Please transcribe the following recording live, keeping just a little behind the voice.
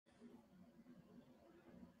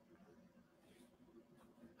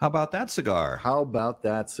How about that cigar? How about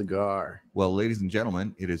that cigar? Well, ladies and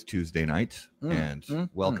gentlemen, it is Tuesday night, and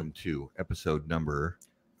welcome to episode number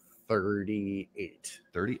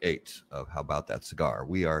 38 of How About That Cigar.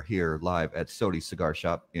 We are here live at Sodi Cigar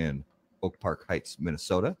Shop in Oak Park Heights,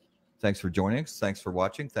 Minnesota. Thanks for joining us. Thanks for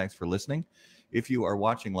watching. Thanks for listening. If you are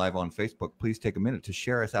watching live on Facebook, please take a minute to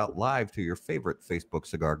share us out live to your favorite Facebook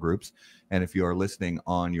cigar groups. And if you are listening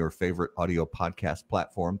on your favorite audio podcast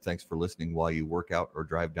platform, thanks for listening while you work out or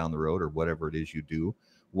drive down the road or whatever it is you do.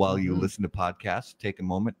 While you listen to podcasts, take a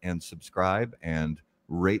moment and subscribe and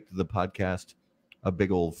rate the podcast a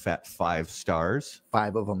big old fat 5 stars.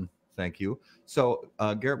 5 of them. Thank you. So,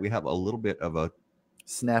 Garrett, we have a little bit of a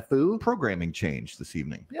snafu programming change this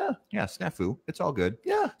evening. Yeah, snafu. It's all good.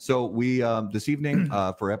 Yeah. So we this evening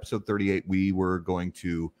for episode 38, we were going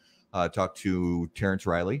to talk to Terrence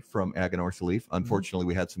Riley from Aganorsa Leaf. Unfortunately,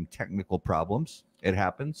 we had some technical problems. It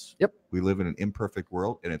happens. Yep. We live in an imperfect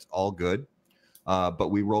world, and it's all good.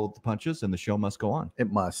 But we roll with the punches, and the show must go on.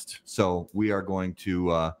 It must. So we are going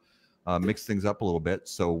to mix things up a little bit.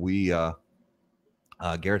 So we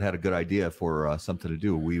Garrett had a good idea for something to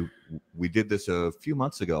do. We did this a few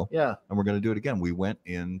months ago. Yeah. And we're going to do it again. We went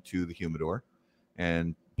into the humidor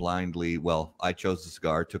and blindly, I chose the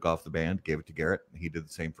cigar, took off the band, gave it to Garrett. He did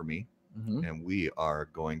the same for me. And we are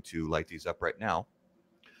going to light these up right now.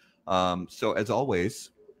 So as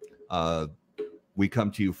always, we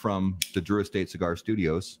come to you from the Drew Estate Cigar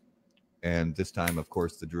Studios. And this time, of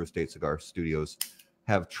course, the Drew Estate Cigar Studios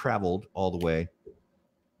have traveled all the way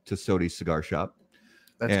to Sodi's Cigar Shop.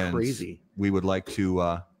 That's crazy. We would like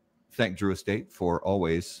to thank Drew Estate for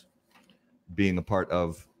always being a part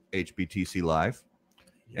of HBTC Live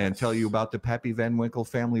and tell you about the Pappy Van Winkle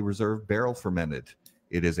Family Reserve Barrel Fermented.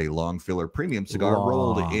 It is a long filler premium cigar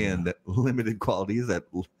rolled in limited quantities at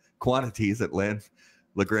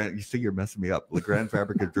LeGrand. You see, you're messing me up. LeGrand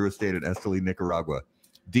Fabric at Drew Estate in Esteli, Nicaragua.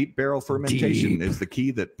 Deep barrel fermentation is the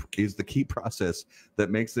key process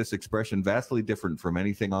that makes this expression vastly different from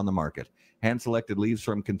anything on the market. Hand-selected leaves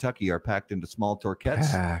from Kentucky are packed into small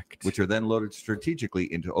torquettes, which are then loaded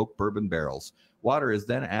strategically into oak bourbon barrels. Water is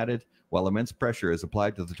then added while immense pressure is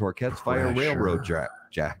applied to the torquettes via railroad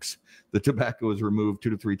jacks. The tobacco is removed 2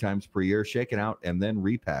 to 3 times per year, shaken out, and then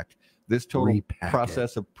repacked. This total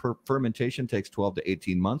process of fermentation takes 12 to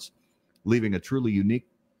 18 months, leaving a truly unique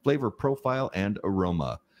flavor profile and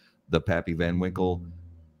aroma. The Pappy Van Winkle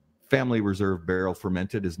Family Reserve Barrel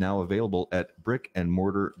Fermented is now available at Brick and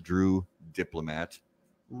Mortar Drew Diplomat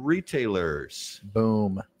retailers.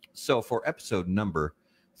 Boom. So for episode number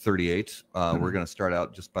 38, we're going to start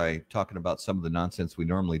out just by talking about some of the nonsense we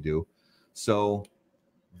normally do. So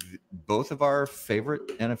both of our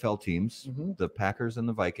favorite NFL teams, the Packers and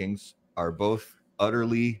the Vikings, are both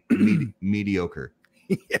utterly mediocre.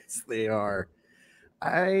 Yes, they are.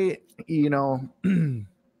 I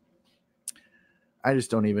just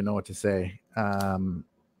don't even know what to say.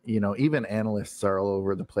 Even analysts are all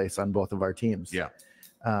over the place on both of our teams. Yeah.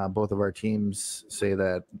 Both of our teams say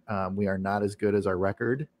that we are not as good as our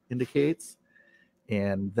record indicates.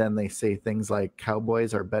 And then they say things like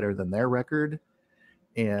Cowboys are better than their record.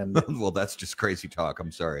 And well, that's just crazy talk.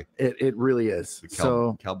 I'm sorry. It really is.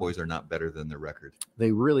 So Cowboys are not better than their record.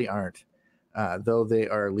 They really aren't, though they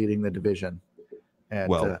are leading the division at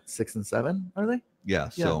 6 and 7, are they? Yeah.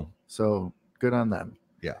 So good on them.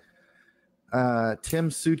 Yeah. Tim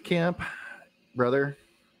Suitcamp, brother,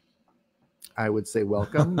 I would say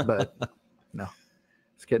welcome, but no,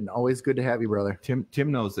 it's getting always good to have you, brother.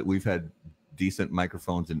 Tim knows that we've had decent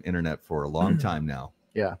microphones and internet for a long time now.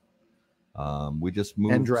 Yeah. We just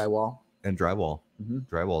moved and drywall.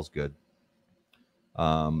 Drywall's good.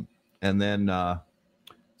 And then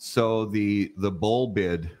so the bowl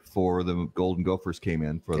bid for the Golden Gophers came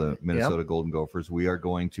in for the Minnesota Golden Gophers. We are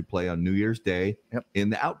going to play on New Year's Day in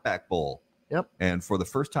the Outback Bowl. Yep. And for the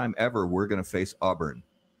first time ever, we're going to face Auburn.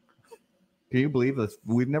 Can you believe this?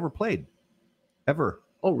 We've never played ever.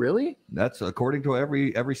 Oh, really? That's according to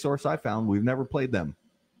every source I found. We've never played them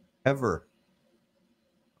ever.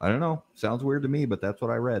 I don't know. Sounds weird to me, but that's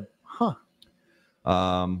what I read. Huh.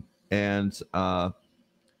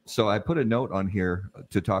 So I put a note on here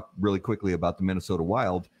to talk really quickly about the Minnesota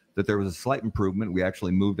Wild, that there was a slight improvement. We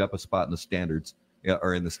actually moved up a spot in the standings,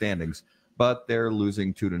 but they're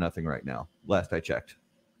losing 2-0 right now. Last I checked.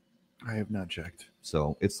 I have not checked.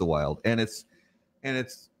 So it's the Wild, and it's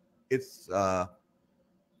the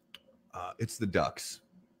Ducks.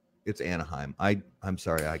 It's Anaheim. I'm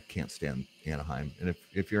sorry, I can't stand Anaheim. And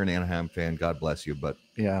if you're an Anaheim fan, God bless you, but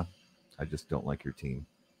yeah, I just don't like your team.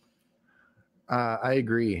 I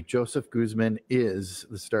agree. Joseph Guzman is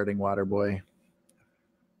the starting water boy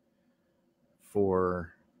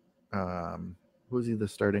for Who's he the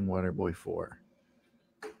starting water boy for?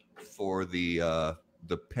 For the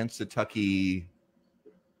Pennsatucky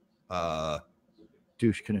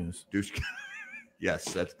Douche canoes. douche.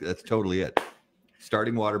 Yes, that's totally it.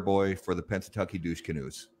 Starting water boy for the Pennsatucky douche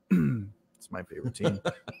canoes. It's my favorite team.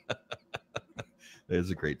 It is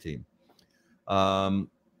a great team. Yeah,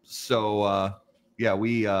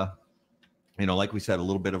 we like we said, a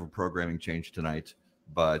little bit of a programming change tonight,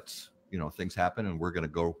 but things happen and we're gonna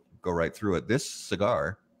go right through it. This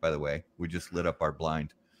cigar, by the way, we just lit up our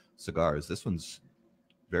blind cigars. This one's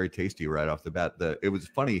very tasty right off the bat. It was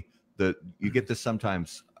funny that you get this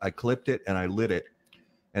sometimes. I clipped it and I lit it,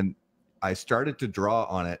 and I started to draw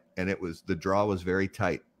on it, and the draw was very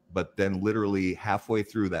tight. But then, literally halfway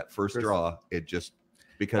through that first draw, it just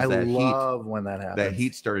because I love when that happens. That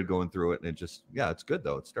heat started going through it, and it just it's good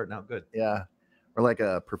though. It's starting out good. Yeah, or like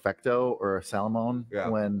a Perfecto or a Salomon. Yeah.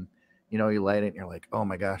 When you light it, and you're like, oh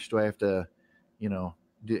my gosh, do I have to, do?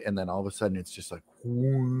 And then all of a sudden, it's just like,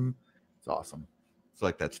 it's awesome. It's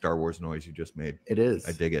like that Star Wars noise you just made. It is.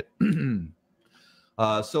 I dig it.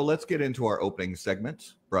 So let's get into our opening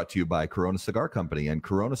segment, brought to you by Corona Cigar Company and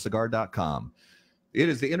coronacigar.com. It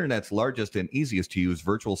is the internet's largest and easiest to use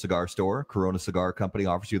virtual cigar store. Corona Cigar Company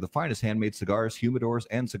offers you the finest handmade cigars, humidors,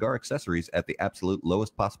 and cigar accessories at the absolute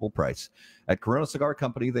lowest possible price. At Corona Cigar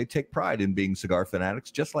Company, they take pride in being cigar fanatics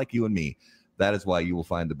just like you and me. That is why you will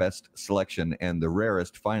find the best selection and the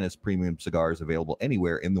rarest, finest premium cigars available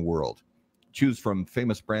anywhere in the world. Choose from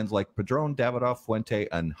famous brands like Padron, Davidoff, Fuente,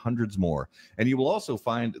 and hundreds more. And you will also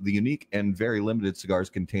find the unique and very limited cigars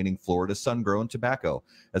containing Florida sun-grown tobacco.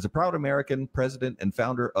 As a proud American, president and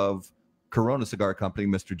founder of Corona Cigar Company,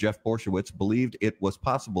 Mr. Jeff Borshowitz believed it was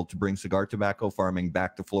possible to bring cigar tobacco farming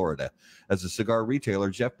back to Florida. As a cigar retailer,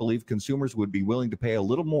 Jeff believed consumers would be willing to pay a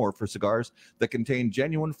little more for cigars that contain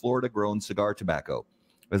genuine Florida-grown cigar tobacco,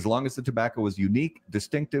 as long as the tobacco is unique,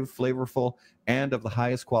 distinctive, flavorful, and of the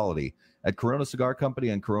highest quality. At Corona Cigar Company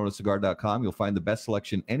and coronacigar.com, you'll find the best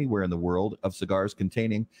selection anywhere in the world of cigars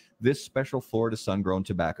containing this special Florida sun-grown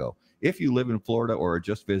tobacco. If you live in Florida or are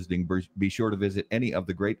just visiting, be sure to visit any of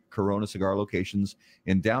the great Corona Cigar locations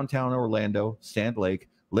in downtown Orlando, Sand Lake,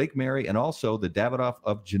 Lake Mary, and also the Davidoff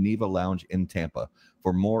of Geneva Lounge in Tampa.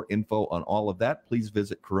 For more info on all of that, please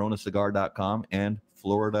visit coronacigar.com and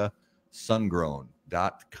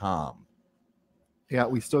floridasungrown.com. Yeah,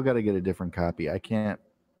 we still got to get a different copy. I can't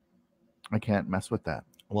mess with that.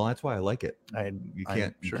 Well, that's why I like it. You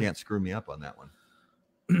can't screw me up on that one.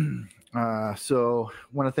 So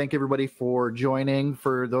want to thank everybody for joining.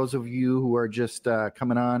 For those of you who are just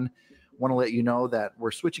coming on, want to let you know that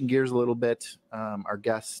we're switching gears a little bit. Our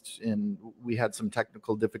guest, and we had some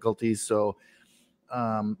technical difficulties. So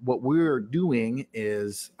what we're doing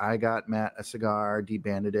is I got Matt a cigar,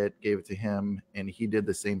 debanded it, gave it to him, and he did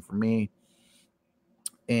the same for me.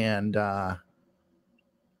 And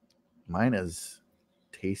mine is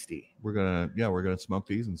tasty. We're gonna smoke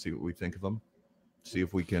these and see what we think of them. See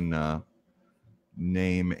if we can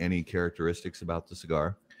name any characteristics about the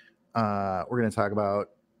cigar. We're gonna talk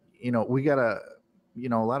about, we got a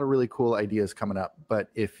lot of really cool ideas coming up. But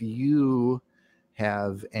if you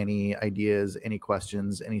have any ideas, any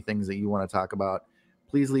questions, any things that you want to talk about,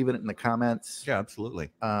 please leave it in the comments. Yeah,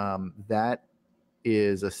 absolutely. That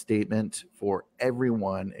is a statement for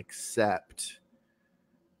everyone except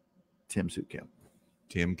Tim Sutkim.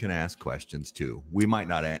 Tim can ask questions too. We might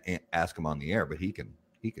not ask him on the air, but he can.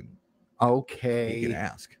 Okay. He can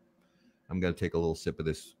ask. I'm going to take a little sip of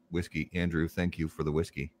this whiskey. Andrew, thank you for the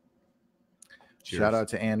whiskey. Cheers. Shout out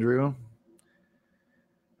to Andrew.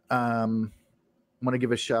 I want to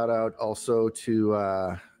give a shout out also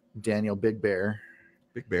to Daniel Big Bear.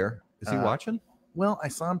 Big Bear. Is he watching? Well, I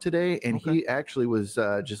saw him today, and he actually was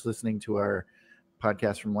just listening to our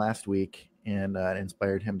podcast from last week, and it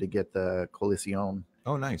inspired him to get the Colisión.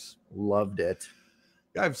 Oh, nice. Loved it.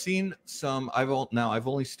 I've seen some. I've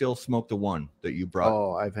only still smoked the one that you brought.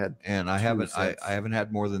 Oh, I've had, and I haven't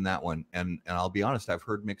had more than that one. And I'll be honest, I've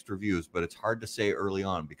heard mixed reviews, but it's hard to say early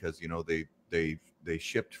on because they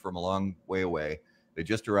shipped from a long way away. They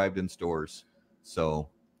just arrived in stores, so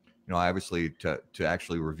obviously to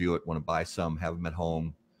actually review it, want to buy some, have them at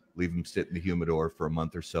home, leave them sit in the humidor for a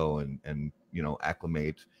month or so, and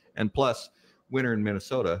acclimate. And plus, winter in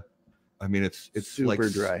Minnesota, I mean, it's super like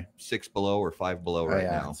dry, 6 below or 5 below right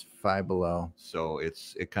now. It's 5 below. So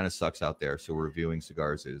it kind of sucks out there. So reviewing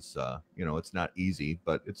cigars is, it's not easy,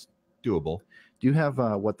 but it's doable. Do you have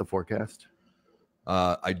What the Forecast?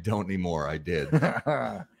 I don't anymore. I did.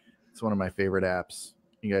 It's one of my favorite apps.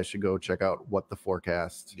 You guys should go check out What the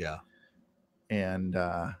Forecast. Yeah. And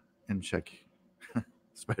check,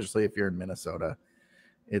 especially if you're in Minnesota.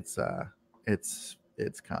 it's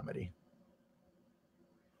comedy.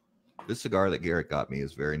 This cigar that Garrett got me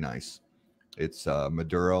is very nice. It's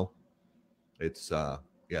Maduro. It's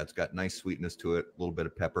it's got nice sweetness to it, a little bit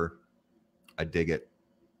of pepper. I dig it.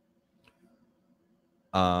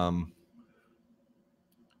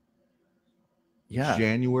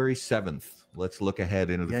 January 7th. Let's look ahead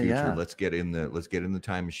into the future. Yeah. Let's get in the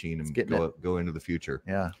time machine and go into the future.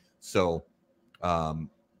 Yeah. So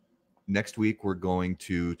next week we're going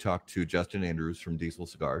to talk to Justin Andrews from Diesel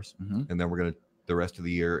Cigars, and then the rest of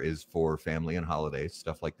the year is for family and holidays,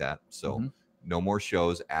 stuff like that. So no more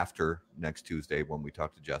shows after next Tuesday when we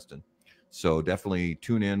talk to Justin. So definitely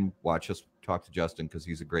tune in, watch us talk to Justin, because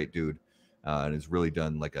he's a great dude and has really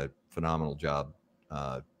done like a phenomenal job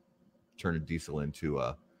turning Diesel into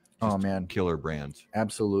a killer brand.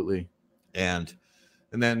 Absolutely. And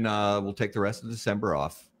then we'll take the rest of December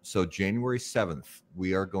off. So January 7th,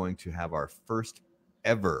 we are going to have our first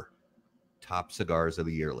ever top cigars of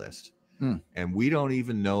the year list. And we don't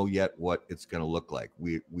even know yet what it's going to look like.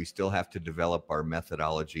 We still have to develop our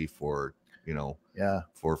methodology for,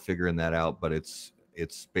 for figuring that out. But it's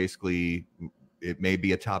basically, it may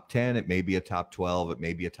be a top 10, it may be a top 12, it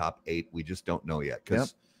may be a top 8. We just don't know yet,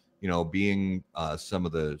 because being some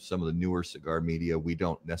of the newer cigar media, we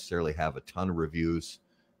don't necessarily have a ton of reviews,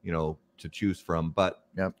 to choose from. But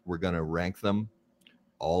we're going to rank them,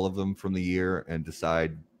 all of them from the year, and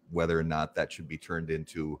decide whether or not that should be turned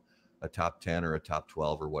into a top 10 or a top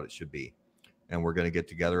 12 or what it should be. And we're going to get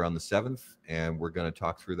together on the 7th, and we're going to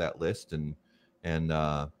talk through that list and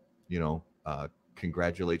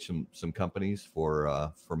congratulate some companies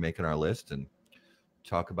for making our list, and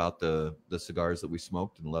talk about the cigars that we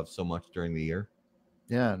smoked and loved so much during the year.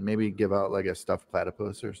 Yeah, and maybe give out like a stuffed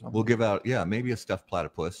platypus or something. We'll give out, maybe a stuffed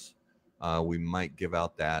platypus. We might give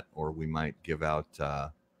out that, or we might give out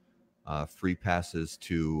free passes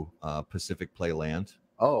to Pacific Playland.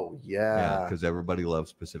 Oh yeah, because everybody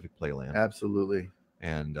loves Pacific Playland. Absolutely.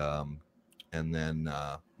 And then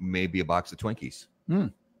maybe a box of Twinkies.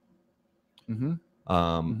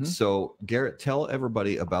 So Garrett, tell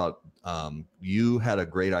everybody about you had a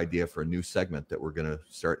great idea for a new segment that we're going to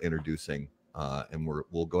start introducing, and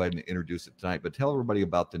we'll go ahead and introduce it tonight. But tell everybody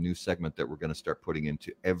about the new segment that we're going to start putting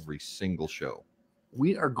into every single show.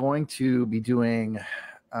 We are going to be doing.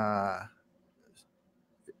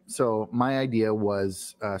 So my idea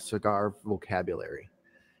was cigar vocabulary,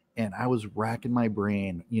 and I was racking my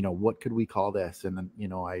brain. What could we call this? And then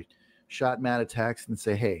I shot Matt a text and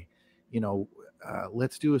say, hey,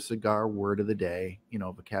 let's do a cigar word of the day,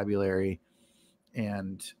 vocabulary.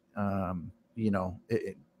 And,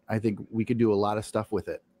 I think we could do a lot of stuff with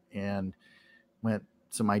it, and went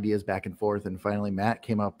some ideas back and forth. And finally, Matt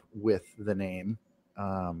came up with the name,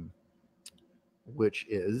 which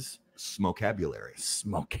is Smokabulary.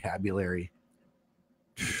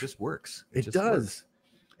 It just works. It just does. Works.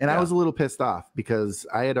 And I was a little pissed off because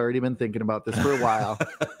I had already been thinking about this for a while,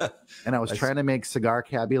 and I was trying to make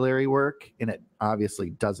cigar-cabulary work, and it obviously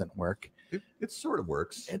doesn't work. It sort of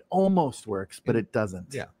works. It almost works, but it doesn't.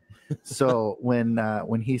 Yeah. So when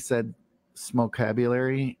he said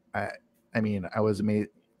smokabulary, I was amazed.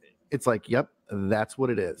 It's like, yep, that's what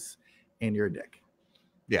it is, and you're a dick.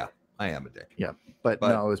 Yeah, I am a dick. Yeah, but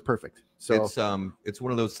no, it was perfect. So it's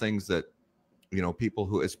one of those things that, people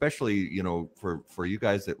who, especially, for you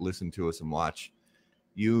guys that listen to us and watch,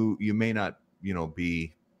 you may not,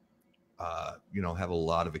 be, have a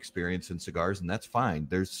lot of experience in cigars, and that's fine.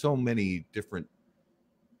 There's so many different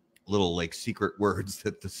little like secret words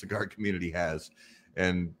that the cigar community has.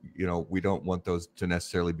 And, we don't want those to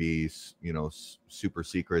necessarily be, super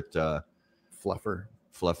secret, fluffer.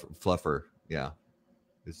 Yeah.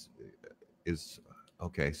 Is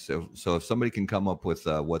okay. So if somebody can come up with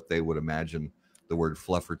what they would imagine the word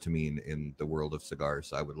fluffer to mean in the world of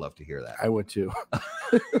cigars, I would love to hear that. I would too.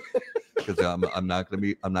 Because I'm not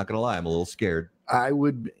gonna lie, I'm a little scared. I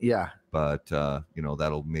would, yeah. But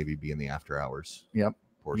that'll maybe be in the after hours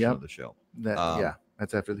portion of the show.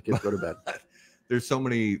 That's after the kids go to bed. There's so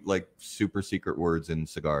many like super secret words in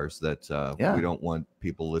cigars that we don't want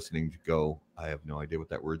people listening to go, I have no idea what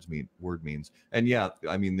that word means. And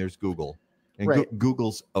there's Google, and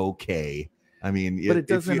Google's okay. But it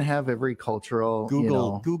doesn't have every cultural.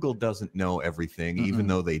 Google doesn't know everything, even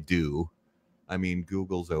though they do.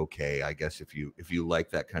 Google's okay, I guess, if you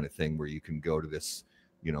like that kind of thing where you can go to this,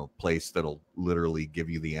 place that'll literally give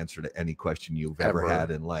you the answer to any question you've ever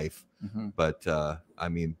had in life. But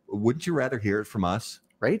wouldn't you rather hear it from us?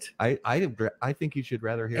 Right. I think you should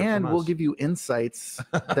rather hear it from us. And we'll give you insights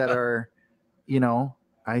that are,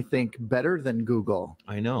 I think better than Google.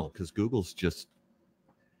 I know, because Google's just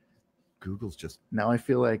Google's just. Now I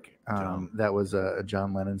feel like Dumb. that was a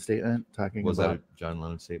John Lennon statement talking Was about. that a John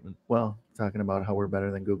Lennon statement? Well, talking about how we're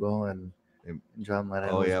better than Google, and Im- John Lennon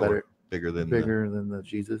Oh was yeah, better, we're bigger than the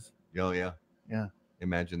Jesus. Oh yeah. Yeah.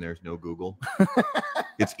 Imagine there's no Google.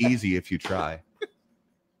 It's easy if you try.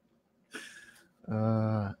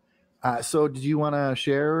 So did you want to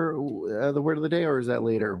share the word of the day, or is that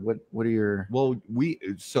later? What are your? Well, we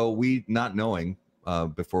not knowing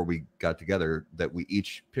before we got together that we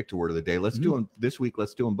each picked a word of the day. Let's do them this week.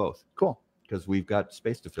 Let's do them both. Cool. Because we've got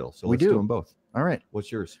space to fill. So We let's do. do them both. All right.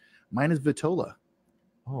 What's yours? Mine is Vitola.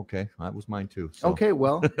 Oh, okay. That was mine too. So. Okay.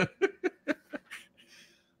 Well.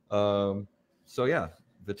 So yeah,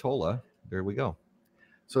 Vitola. There we go.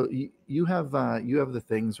 So you have the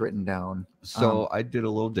things written down. So I did a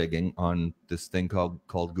little digging on this thing called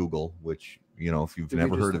Google, which, you know, if you've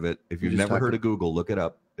never heard of it, if you've never heard of Google, look it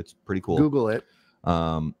up. It's pretty cool. Google it.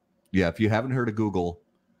 Yeah, if you haven't heard of Google,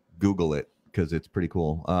 Google it because it's pretty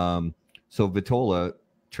cool. So Vitola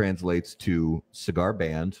translates to cigar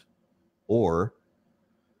band, or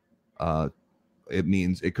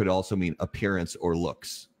it could also mean appearance or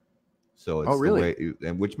looks. So it's really? the way,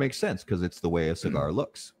 and which makes sense because it's the way a cigar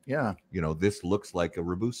looks. Yeah. You know, this looks like a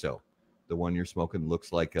Robusto. The one you're smoking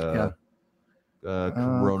looks like a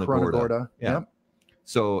Corona Gorda. Yeah. Yep.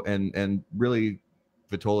 So and really,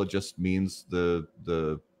 Vitola just means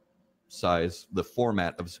the size, the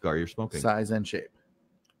format of cigar you're smoking. Size and shape.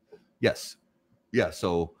 Yes. Yeah.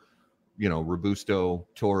 So, you know, Robusto,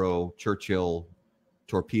 Toro, Churchill,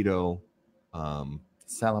 Torpedo,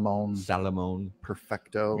 Salomon,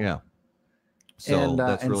 Perfecto. Yeah. So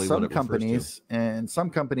that's really some what it companies and some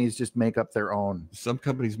companies just make up their own. Some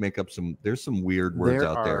companies make up there's some weird words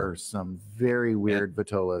out there. There are some very weird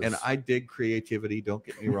Vitolas. And I dig creativity, don't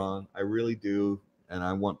get me wrong. I really do. And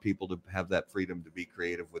I want people to have that freedom to be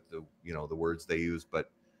creative with the words they use. But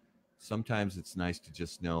sometimes it's nice to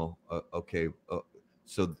just know, okay,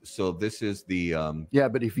 so this is the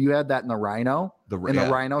but if you add that in the Rhino, the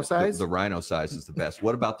Rhino size, the Rhino size is the best.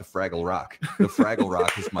 What about the Fraggle Rock? The Fraggle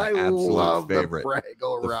Rock is my absolute favorite. The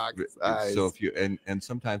Fraggle Rock size. So if you and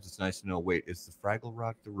sometimes it's nice to know, wait, is the Fraggle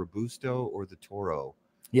Rock the Robusto or the Toro?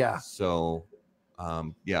 Yeah. So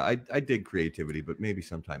I dig creativity, but maybe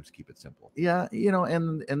sometimes keep it simple. Yeah,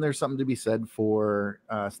 and there's something to be said for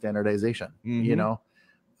standardization.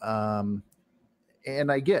 Mm-hmm.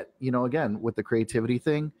 And I get, again, with the creativity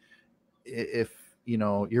thing, if,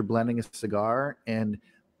 you're blending a cigar and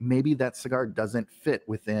maybe that cigar doesn't fit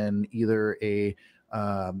within either a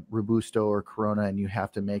Robusto or Corona, and you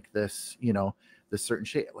have to make this, this certain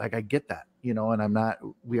shape. Like, I get that, and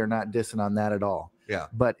we are not dissing on that at all. Yeah.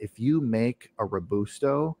 But if you make a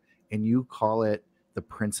Robusto and you call it the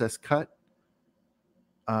Princess Cut,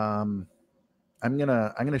 I'm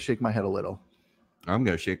gonna shake my head a little. I'm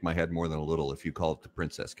going to shake my head more than a little if you call it the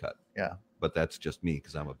Princess Cut. Yeah. But that's just me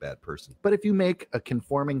because I'm a bad person. But if you make a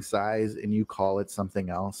conforming size and you call it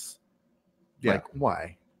something else, like,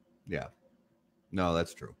 why? Yeah. No,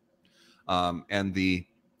 that's true. And the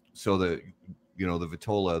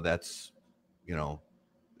Vitola, that's,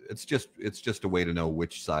 it's just a way to know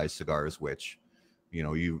which size cigar is which.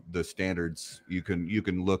 The standards you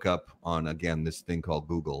can look up on, again, this thing called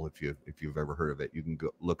Google. If you've ever heard of it, you can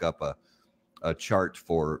go look up a chart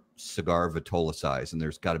for cigar Vitola size, and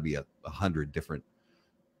there's got to be 100 different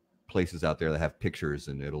places out there that have pictures,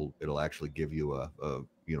 and it'll actually give you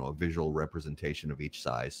a visual representation of each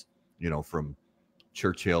size, from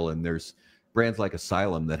Churchill, and there's brands like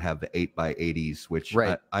Asylum that have the 8x80s, which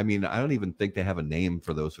right. I don't even think they have a name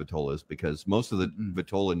for those Vitolas, because most of the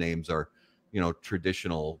Vitola names are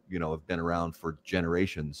traditional, have been around for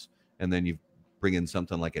generations, and then you bring in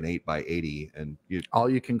something like an 8x80 and all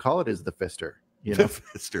you can call it is the Fister. The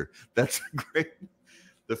Fister. That's great.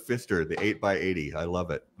 The Fister, the 8x80. I love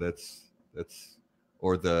it. That's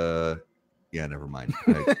or the never mind.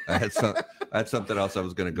 I had something else I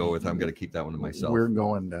was going to go with. I'm going to keep that one to myself. We're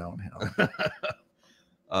going downhill.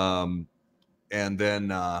 And then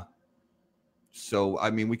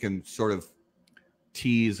we can sort of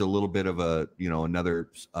tease a little bit of another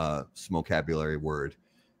smokabulary word,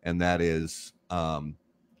 and that is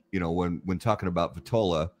when talking about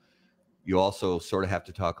Vitola, you also sort of have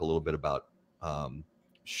to talk a little bit about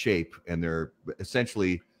shape, and they're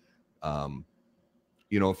essentially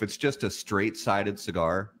if it's just a straight sided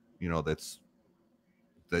cigar,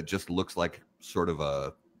 that just looks like sort of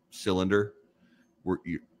a cylinder,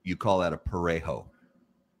 you call that a parejo.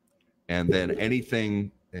 And then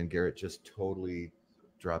anything, and Garrett just totally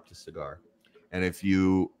dropped his cigar. And if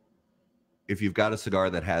you've got a cigar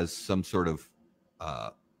that has some sort of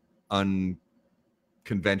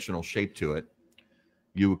unconventional shape to it,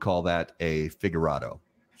 you would call that a figurado.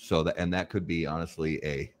 So that could be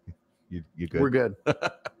honestly you good? We're good.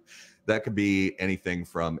 That could be anything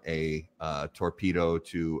from a torpedo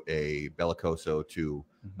to a bellicoso to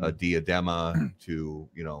a diadema to,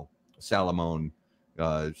 Salamone.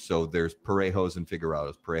 So there's parejos and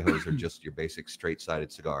figurados. Parejos are just your basic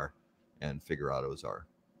straight-sided cigar, and figurados are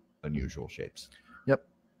unusual shapes. Yep.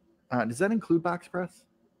 Does that include box press?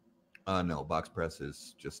 No, box press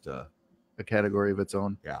is just a category of its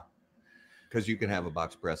own. Yeah, because you can have a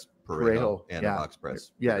box press parejo and a box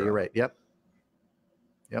press. Yeah, you're right. Yep.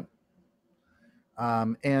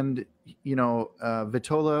 And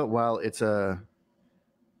vitola, while it's a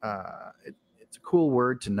cool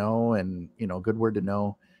word to know, and good word to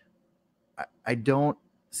know, I don't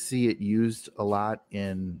see it used a lot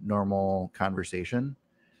in normal conversation.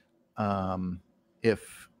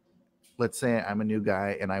 If, let's say, I'm a new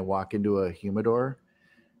guy and I walk into a humidor,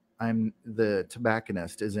 the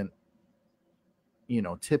tobacconist isn't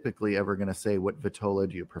typically ever going to say, what vitola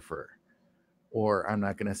do you prefer? Or I'm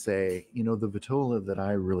not going to say, the vitola that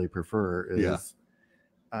I really prefer is,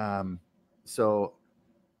 so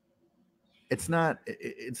it's not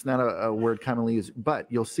a word commonly used, but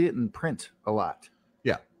you'll see it in print a lot.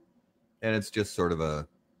 Yeah. And it's just sort of a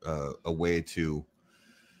way to,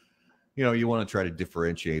 you want to try to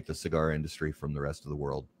differentiate the cigar industry from the rest of the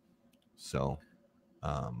world. So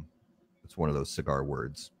it's one of those cigar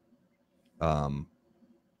words.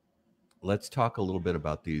 Let's talk a little bit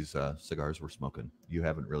about these cigars we're smoking. You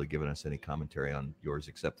haven't really given us any commentary on yours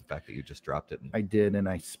except the fact that you just dropped it. I did, and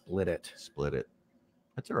I split it.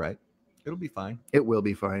 That's all right. It'll be fine. It will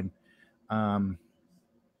be fine.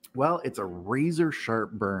 Well, it's a razor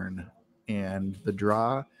sharp burn, and the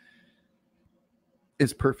draw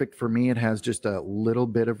is perfect for me. It has just a little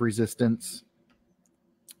bit of resistance,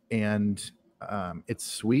 and it's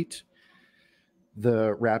sweet.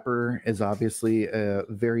 The wrapper is obviously a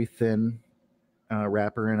very thin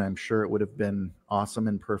wrapper, and I'm sure it would have been awesome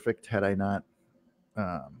and perfect had I not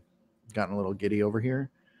gotten a little giddy over here.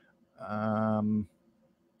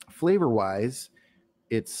 Flavor-wise,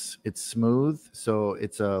 it's smooth, so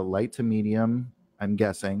it's a light to medium, I'm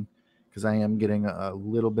guessing, because I am getting a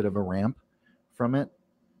little bit of a ramp from it.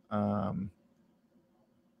 I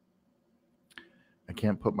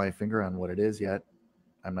can't put my finger on what it is yet.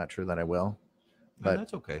 I'm not sure that I will. But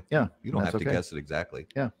that's okay. Yeah, you don't have to guess it exactly.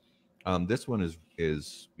 Yeah. This one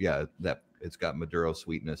is that it's got Maduro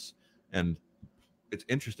sweetness, and it's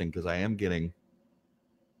interesting because I am getting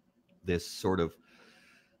this sort of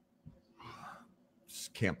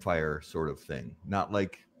campfire sort of thing, not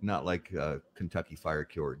like Kentucky Fire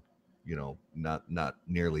Cured, not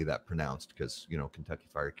nearly that pronounced, because Kentucky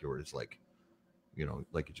Fire Cured is like you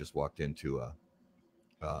just walked into a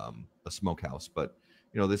smokehouse, but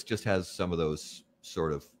this just has some of those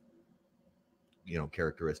sort of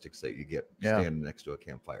characteristics that you get standing next to a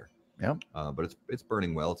campfire. Yeah. But it's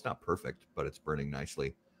burning well. It's not perfect, but it's burning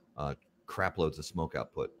nicely. Crap loads of smoke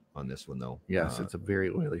output on this one, though. Yes, it's a very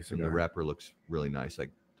oily cigar. And the wrapper looks really nice. I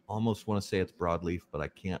almost want to say it's broadleaf, but I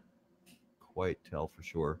can't quite tell for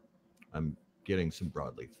sure. I'm getting some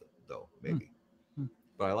broadleaf, though, maybe.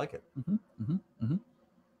 But I like it.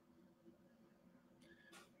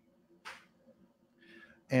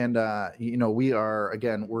 And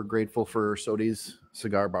we're grateful for Sodi's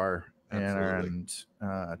Cigar Bar. Absolutely.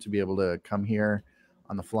 And to be able to come here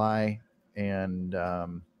on the fly and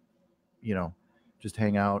just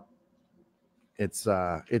hang out. It's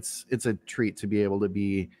a treat to be able to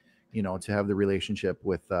be, to have the relationship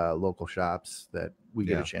with local shops that we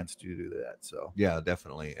get a chance to do that. So yeah,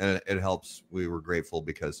 definitely, and it helps. We were grateful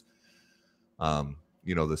because,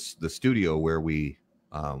 the studio where we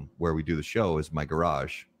do the show is my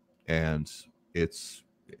garage, and it's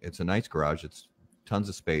a nice garage. It's tons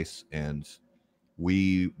of space, and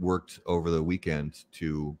we worked over the weekend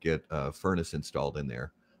to get a furnace installed in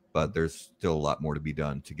there, but there's still a lot more to be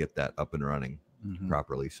done to get that up and running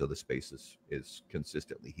properly, so the space is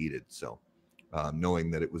consistently heated. So knowing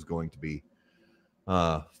that it was going to be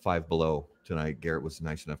 5 below tonight, Garrett was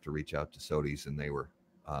nice enough to reach out to Sodi's, and they were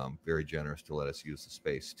very generous to let us use the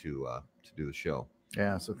space to do the show.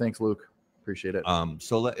 Yeah, so thanks, Luke. Appreciate it.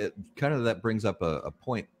 So that brings up a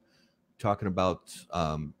point, talking about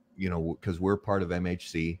because we're part of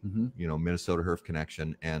MHC, Minnesota Herf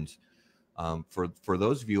Connection, and for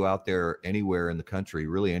those of you out there anywhere in the country,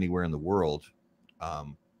 really anywhere in the world,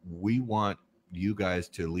 we want you guys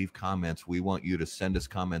to leave comments. We want you to send us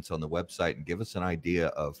comments on the website and give us an idea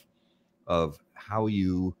of how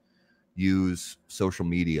you use social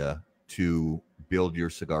media to build your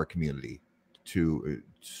cigar community,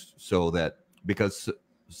 so that, because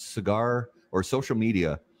cigar or social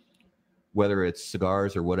media, whether it's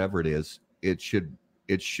cigars or whatever it is, it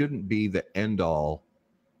shouldn't be the end all.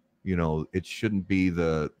 You know, it shouldn't be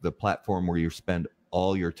the platform where you spend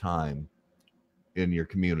all your time in your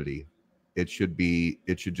community. It should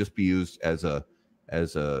just be used as a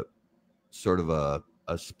sort of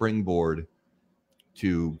a springboard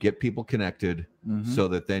to get people connected, so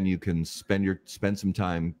that then you can spend some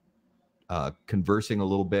time conversing a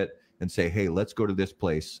little bit and say, hey, let's go to this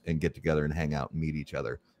place and get together and hang out and meet each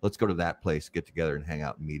other. Let's go to that place, get together and hang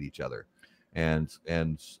out and meet each other. And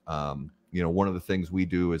you know, one of the things we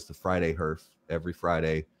do is the Friday Herf. Every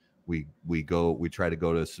Friday we try to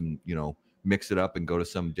go to some, you know, mix it up and go to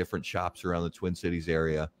some different shops around the Twin Cities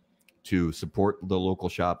area to support the local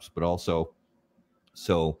shops, but also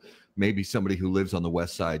so maybe somebody who lives on the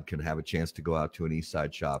west side can have a chance to go out to an east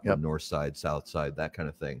side shop, a north side, south side, that kind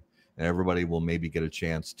of thing. And everybody will maybe get a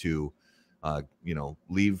chance to, you know,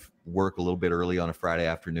 leave work a little bit early on a Friday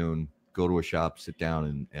afternoon, go to a shop, sit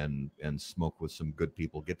down and smoke with some good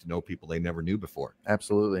people, get to know people they never knew before.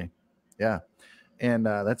 Absolutely. Yeah. And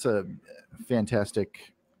that's a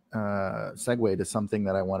fantastic segue to something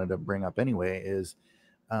that I wanted to bring up anyway is,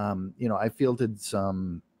 you know, I fielded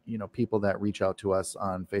some, you know, people that reach out to us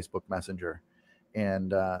on Facebook Messenger.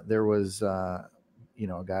 And there was, you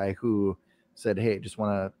know, a guy who said, hey, just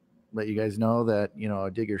want to let you guys know that, you know, I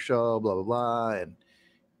dig your show, blah, blah, blah. And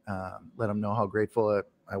let him know how grateful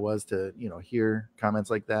I was to, you know, hear comments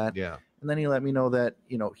like that. Yeah. And then he let me know that,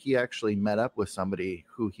 you know, he actually met up with somebody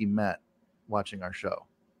who he met watching our show.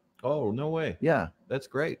 Oh, no way. Yeah. That's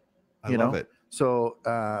great. I love it. So,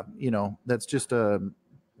 you know, that's just a,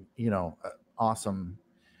 you know, awesome,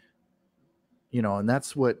 you know, and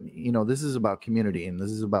that's what, you know, this is about community and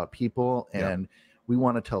this is about people. And we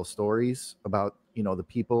want to tell stories about, you know, the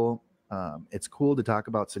people. It's cool to talk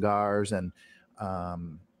about cigars and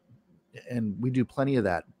we do plenty of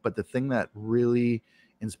that. But the thing that really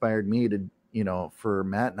inspired me to, you know, for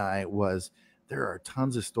Matt and I was there are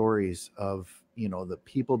tons of stories of, you know, the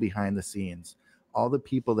people behind the scenes, all the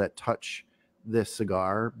people that touch this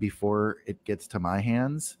cigar before it gets to my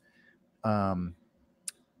hands.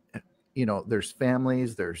 You know, there's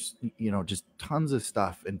families, there's, you know, just tons of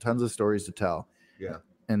stuff and tons of stories to tell. Yeah.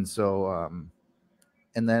 And so,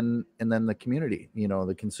 and then the community, you know,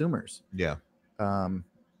 the consumers. Yeah.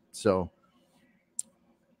 So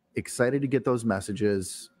excited to get those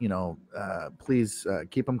messages, you know, please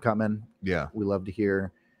keep them coming. Yeah. We love to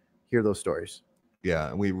hear those stories. Yeah.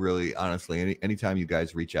 And we really, honestly, anytime you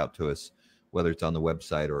guys reach out to us, whether it's on the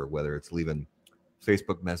website or whether it's leaving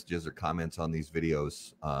Facebook messages or comments on these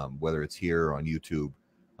videos, whether it's here or on YouTube,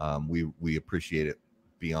 we appreciate it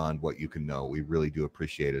beyond what you can know. We really do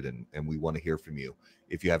appreciate it. And we want to hear from you.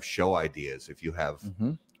 If you have show ideas, if you have,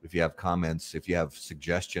 if you have comments, if you have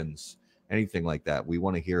suggestions, anything like that, we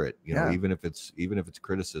want to hear it. You know, even if it's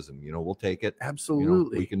criticism, you know, we'll take it. Absolutely. You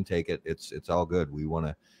know, we can take it. It's all good. We want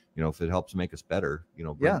to, you know, if it helps make us better, you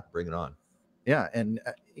know, bring it on. Yeah. And,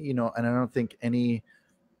 you know, and I don't think any,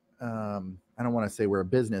 I don't want to say we're a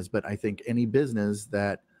business, but I think any business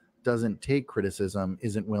that doesn't take criticism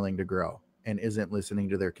isn't willing to grow and isn't listening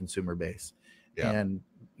to their consumer base. Yeah. And,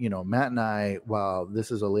 you know, Matt and I, while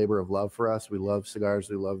this is a labor of love for us, we love cigars.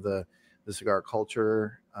 We love the cigar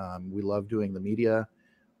culture. We love doing the media.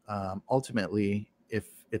 Ultimately, if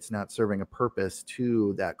it's not serving a purpose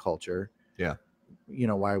to that culture, you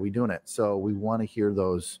know, why are we doing it? So we want to hear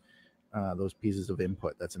those pieces of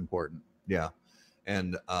input. That's important. Yeah.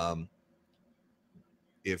 And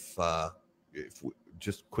if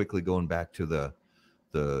just quickly going back to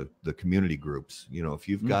the community groups, you know, if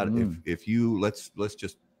you've got, if you, let's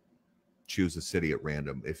just choose a city at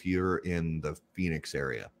random. If you're in the Phoenix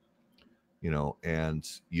area, you know, and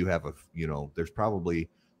you have you know, there's probably,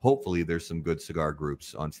 hopefully there's some good cigar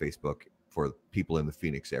groups on Facebook for people in the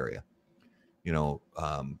Phoenix area, you know,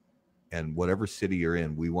 and whatever city you're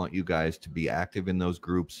in, we want you guys to be active in those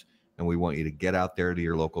groups. And we want you to get out there to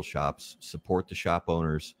your local shops, support the shop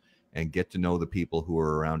owners, and get to know the people who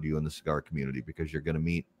are around you in the cigar community, because you're going to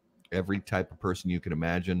meet every type of person you can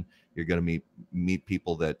imagine. You're going to meet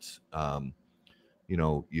people that, you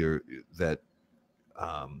know, you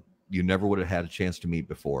never would have had a chance to meet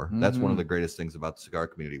before. That's one of the greatest things about the cigar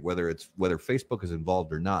community, whether Facebook is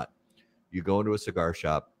involved or not. You go into a cigar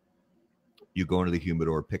shop, you go into the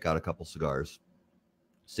humidor, pick out a couple cigars,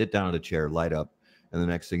 sit down at a chair, light up, and the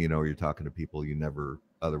next thing you know, you're talking to people you never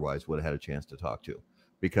otherwise would have had a chance to talk to,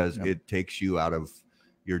 because it takes you out of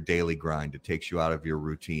your daily grind. It takes you out of your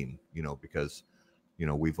routine, you know, because, you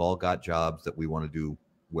know, we've all got jobs that we want to do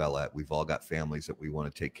well at. We've all got families that we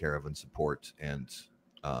want to take care of and support and,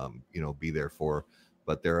 you know, be there for.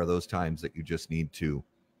 but there are those times that you just need to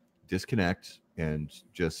disconnect and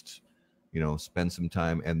just, spend some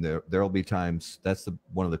time. And there'll be times, that's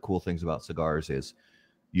one of the cool things about cigars is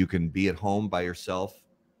you can be at home by yourself,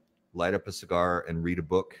 light up a cigar and read a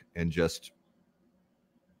book and just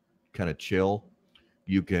kind of chill.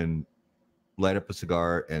 You can light up a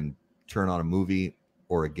cigar and turn on a movie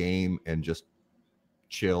or a game and just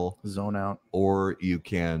chill, zone out. Or you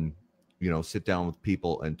can, sit down with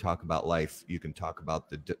people and talk about life. You can talk about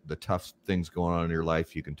the tough things going on in your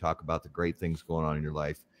life. You can talk about the great things going on in your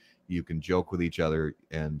life. You can joke with each other,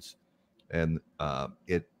 and it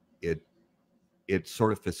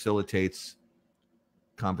sort of facilitates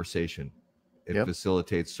conversation. It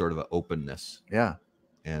facilitates sort of an openness. Yeah,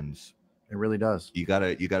 and it really does. You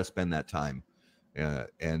gotta spend that time,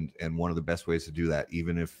 and one of the best ways to do that,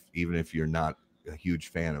 even if you're not a huge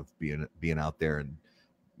fan of being out there and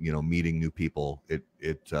meeting new people,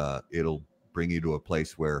 it'll bring you to a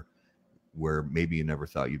place where maybe you never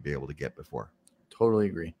thought you'd be able to get before. Totally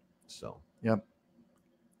agree. So yep.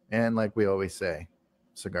 And like we always say,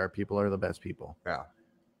 cigar people are the best people. Yeah.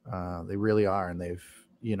 They really are, and they've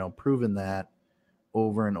proven that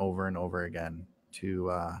over and over and over again.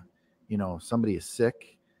 To somebody is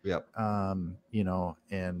sick. Yep. And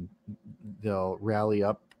they'll rally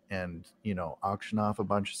up and auction off a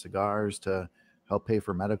bunch of cigars to help pay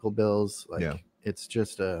for medical bills. Like it's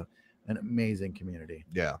just an amazing community.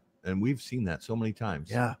 Yeah, and we've seen that so many times.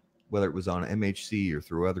 Yeah. Whether it was on MHC or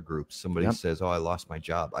through other groups, somebody says, "Oh, I lost my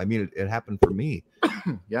job." I mean, it happened for me.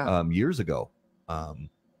 Yeah. Years ago.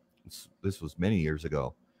 This was many years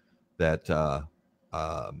ago that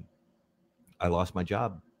I lost my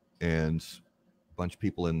job, and a bunch of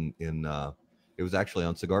people in it was actually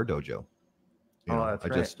on Cigar Dojo. That's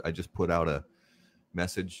right. I just put out a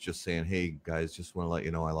message just saying, "Hey guys, just want to let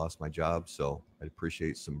you know I lost my job, so I'd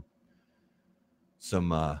appreciate some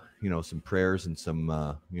prayers and some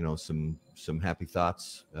happy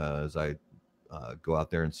thoughts as I go out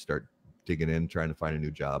there and start digging in, trying to find a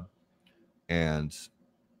new job." And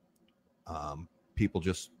people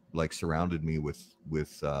just like surrounded me with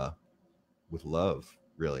love,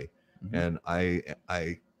 really. Mm-hmm. And I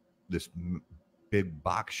this big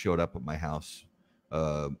box showed up at my house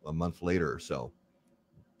a month later or so,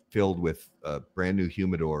 filled with a brand new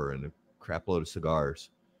humidor and a crap load of cigars.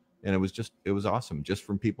 And it was awesome, just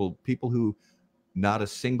from people who, not a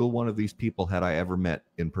single one of these people had I ever met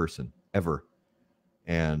in person, ever.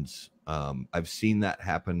 And I've seen that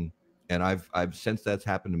happen. And I've since that's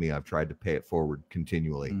happened to me, I've tried to pay it forward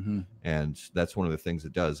continually. Mm-hmm. And that's one of the things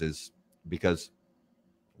it does, is because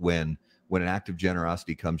when an act of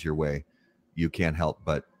generosity comes your way, you can't help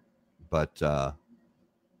but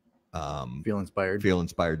feel inspired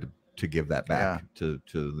to give that back to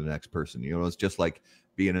the next person. It's just like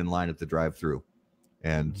being in line at the drive-through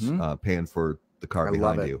and paying for the car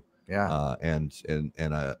behind you. Yeah. And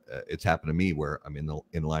it's happened to me where I'm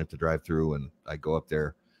in line at the drive-through and I go up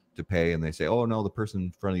there to pay and they say, "Oh no, the person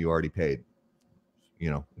in front of you already paid."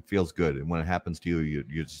 It feels good. And when it happens to you,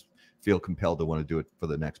 you just feel compelled to want to do it for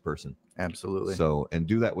the next person. Absolutely. So, and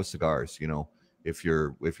do that with cigars. If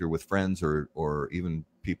you're with friends or even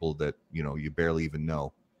people that you barely even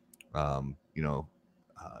know,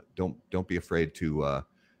 don't be afraid to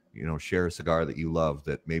share a cigar that you love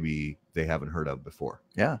that maybe they haven't heard of before.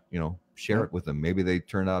 Yeah. Share it with them. Maybe they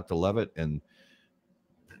turn out to love it, and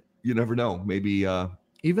you never know. Maybe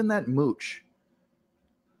even that mooch.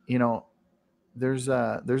 There's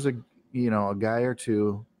a guy or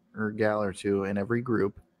two or a gal or two in every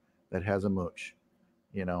group that has a mooch.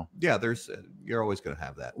 Yeah, you're always going to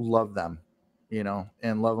have that. Love them,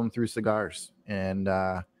 and love them through cigars. And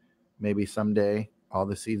maybe someday all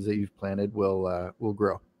the seeds that you've planted will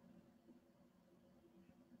grow.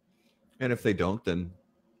 And if they don't, then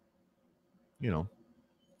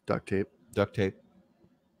duct tape,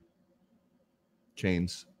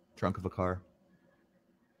 chains, trunk of a car,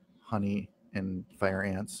 honey, and fire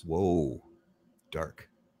ants. Whoa, got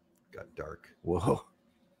dark. Whoa.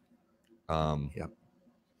 Yep.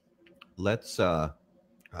 Let's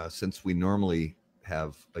since we normally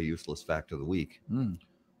have a useless fact of the week,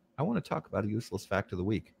 I want to talk about a useless fact of the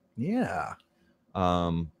week. Yeah.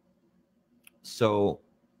 So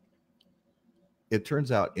it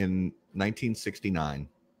turns out in 1969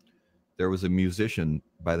 there was a musician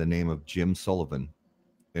by the name of Jim Sullivan,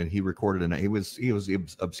 and he recorded he was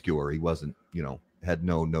obscure. He wasn't, had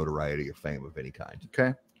no notoriety or fame of any kind.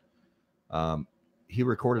 Okay. He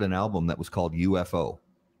recorded an album that was called UFO.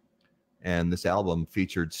 And this album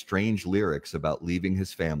featured strange lyrics about leaving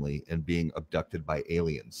his family and being abducted by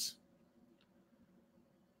aliens.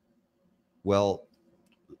 Well,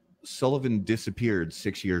 Sullivan disappeared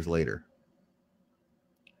 6 years later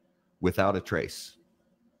without a trace.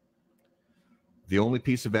 The only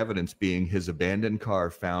piece of evidence being his abandoned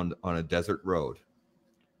car found on a desert road.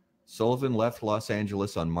 Sullivan left Los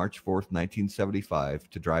Angeles on March 4th, 1975,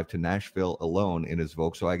 to drive to Nashville alone in his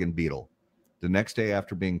Volkswagen Beetle. The next day,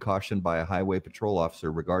 after being cautioned by a highway patrol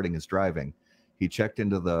officer regarding his driving, he checked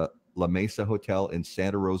into the La Mesa Hotel in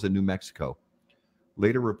Santa Rosa, New Mexico.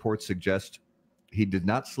 Later reports suggest he did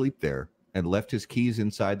not sleep there and left his keys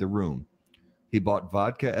inside the room. He bought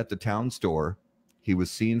vodka at the town store. He was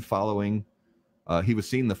seen the following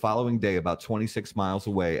day about 26 miles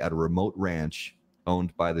away at a remote ranch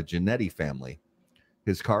owned by the Giannetti family.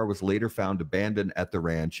 His car was later found abandoned at the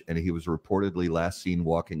ranch, and he was reportedly last seen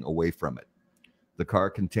walking away from it. The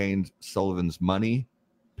car contained Sullivan's money,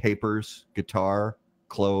 papers, guitar,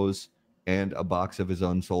 clothes, and a box of his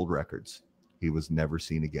unsold records. He was never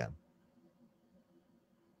seen again.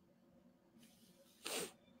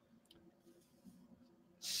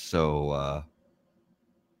 So,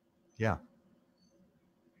 yeah.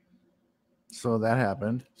 So that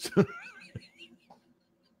happened.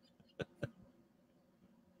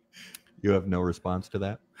 You have no response to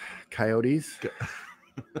that? Coyotes.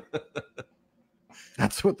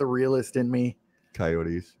 That's what the realist in me.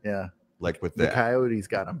 Coyotes. Yeah. Like with the Coyotes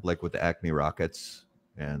got them. Like with the Acme Rockets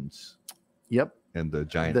and yep. And the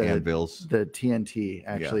giant anvils. The TNT,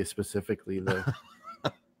 actually, specifically the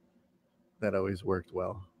that always worked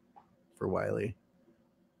well for Wiley.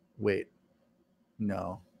 Wait.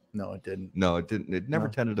 No, it didn't. No, it didn't. It never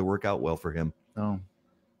tended to work out well for him. No.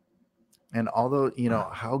 And although, you know,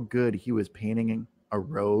 how good he was painting a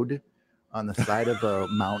road on the side of a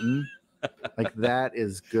mountain, like that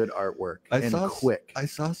is good artwork quick. I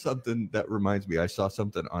saw something that reminds me. I saw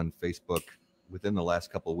something on Facebook within the last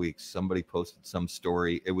couple of weeks. Somebody posted some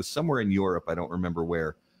story. It was somewhere in Europe. I don't remember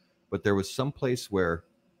where, but there was some place where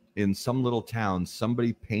in some little town,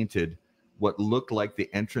 somebody painted what looked like the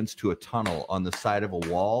entrance to a tunnel on the side of a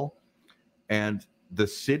wall. And the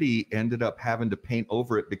city ended up having to paint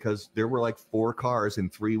over it because there were like 4 cars in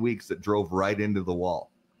 3 weeks that drove right into the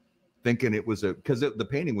wall, thinking it was because the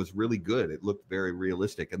painting was really good. It looked very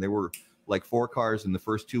realistic. And there were like 4 cars in the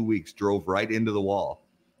first 2 weeks drove right into the wall.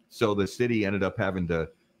 So the city ended up having to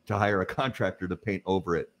hire a contractor to paint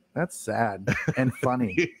over it. That's sad and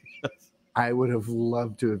funny. Yes. I would have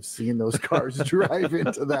loved to have seen those cars drive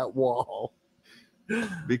into that wall.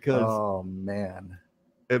 Because oh man.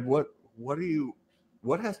 And what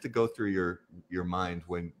has to go through your mind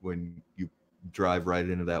when you drive right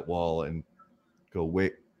into that wall and go,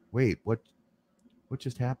 wait, what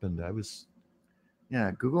just happened?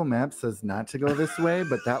 Yeah, Google Maps says not to go this way,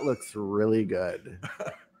 but that looks really good.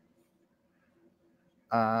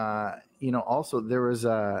 You know, also there was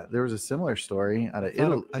a similar story out of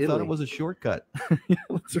Italy. I thought it was a shortcut. Yeah,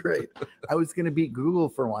 that's right. I was going to beat Google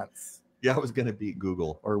for once. Yeah, I was going to beat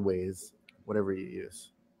Google or Waze, whatever you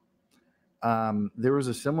use. There was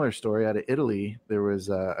a similar story out of Italy. There was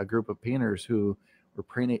a group of painters who were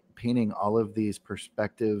painting all of these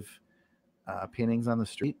perspective paintings on the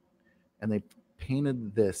street, and they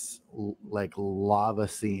painted this like lava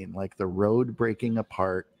scene, like the road breaking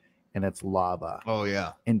apart and it's lava. Oh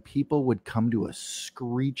yeah. And people would come to a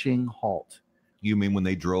screeching halt. You mean when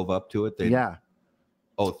they drove up to it? Yeah.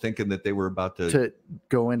 Oh, thinking that they were about to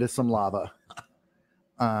go into some lava.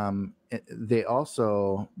 They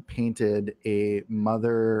also painted a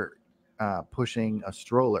mother pushing a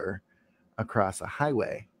stroller across a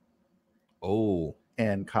highway. Oh.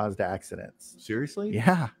 And caused accidents. Seriously?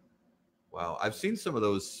 Yeah. Wow. I've seen some of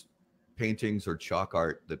those paintings or chalk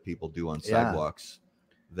art that people do on sidewalks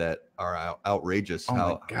that are outrageous. Oh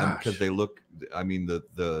my gosh. Because they look, I mean,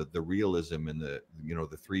 the realism and the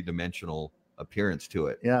 3-dimensional appearance to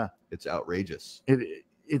it. Yeah. It's outrageous.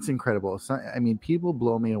 It's incredible. So, I mean, people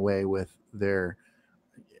blow me away with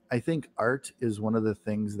I think art is one of the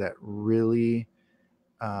things that really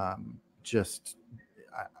I'm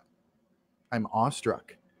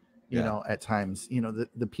awestruck, you know, at times, you know,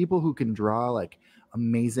 the people who can draw like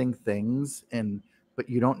amazing things but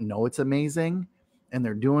you don't know it's amazing. And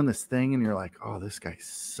they're doing this thing and you're like, oh, this guy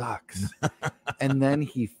sucks. And then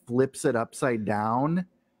he flips it upside down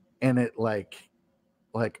and it like,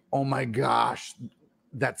 oh my gosh,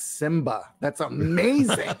 that's Simba. That's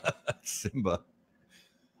amazing. Simba.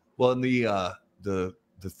 Well, and the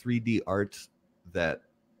 3D art that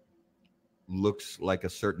looks like a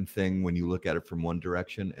certain thing when you look at it from one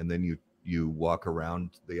direction and then you walk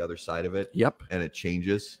around the other side of it. Yep. And it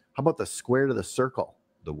changes. How about the square to the circle?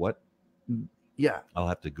 The what? Yeah. I'll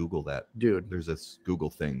have to Google that. Dude. There's this Google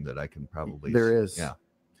thing that I can probably. There is. Yeah.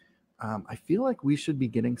 I feel like we should be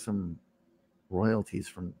getting some royalties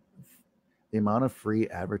from the amount of free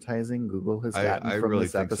advertising Google has gotten I from really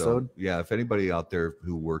this think episode. so. Yeah, if anybody out there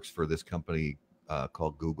who works for this company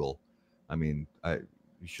called Google, I mean, you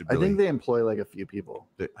should I really, think they employ like a few people.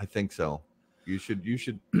 I think so. You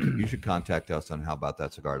should contact us on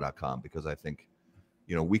howaboutthatcigar.com, because I think,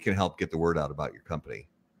 we can help get the word out about your company.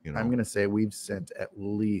 I'm going to say we've sent at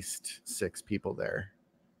least 6 people there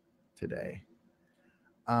today.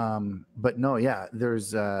 But no, yeah,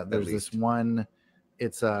 there's this one,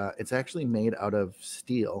 it's actually made out of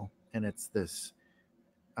steel, and it's this,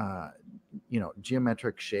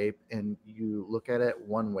 geometric shape, and you look at it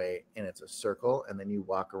one way and it's a circle, and then you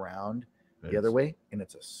walk around the other way and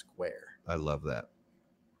it's a square. I love that.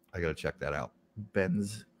 I got to check that out.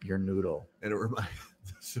 Bends your noodle. And it reminds,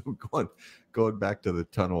 so going back to the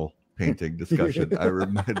tunnel painting discussion, I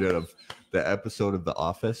reminded of the episode of The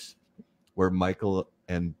Office where Michael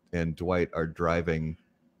and Dwight are driving,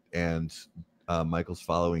 and Michael's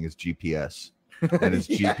following his GPS, and his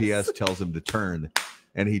Yes. GPS tells him to turn,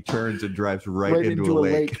 and he turns and drives right into a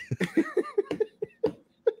lake.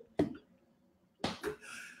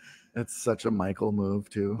 That's such a Michael move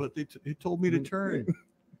too. But he told me to turn.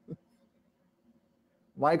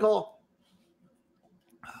 Michael.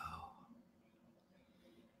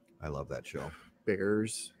 I love that show.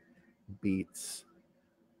 Bears beats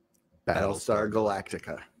Battlestar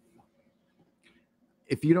Galactica.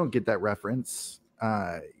 If you don't get that reference,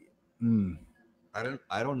 I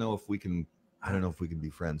don't know if we can. I don't know if we can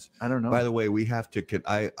be friends. I don't know. By the way, we have to.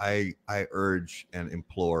 I urge and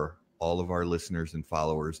implore all of our listeners and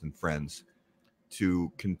followers and friends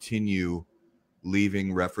to continue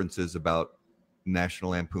leaving references about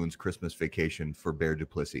National Lampoon's Christmas Vacation for Bear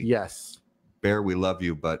Duplessis. Yes, Bear, we love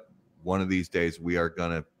you, but one of these days we are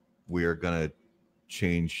gonna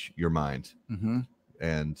change your mind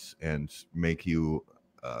and make you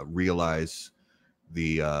realize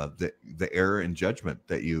the error in judgment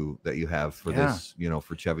that you have for this,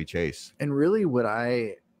 for Chevy Chase. And really, what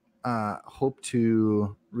I hope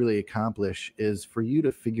to really accomplish is for you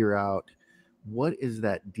to figure out what is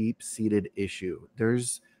that deep-seated issue.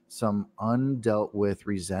 There's some undealt with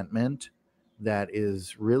resentment that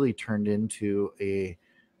is really turned into a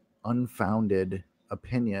unfounded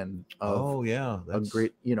opinion of a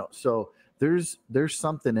great, so there's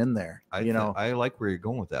something in there. I like where you're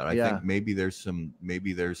going with that. I think maybe there's some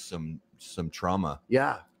trauma.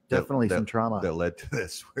 Yeah, definitely some trauma that led to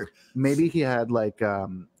this. Maybe he had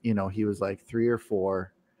he was like 3 or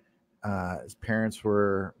 4. His parents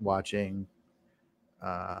were watching,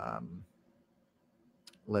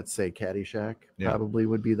 let's say Caddyshack, probably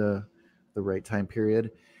would be the right time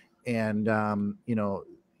period. And,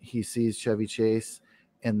 he sees Chevy Chase,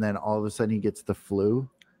 and then all of a sudden he gets the flu,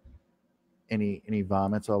 and he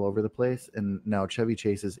vomits all over the place. And now Chevy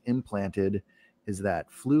Chase is implanted is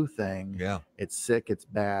that flu thing. Yeah. It's sick. It's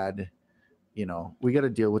bad. We got to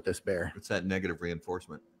deal with this, Bear. It's that negative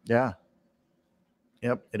reinforcement. Yeah.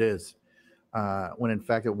 Yep, it is. When in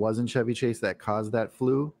fact it wasn't Chevy Chase that caused that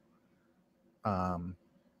flu.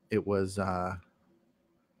 It was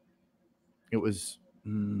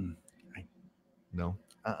No.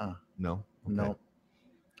 No. Okay. No.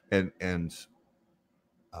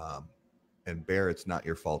 And Bear, it's not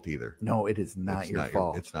your fault either. No, it is not your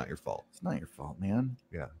fault. It's not your fault. It's not your fault, man.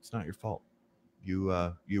 Yeah, it's not your fault. You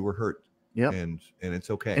were hurt. Yep. And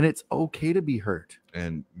it's okay. And it's okay to be hurt.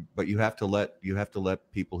 But you have to let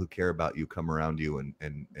people who care about you come around you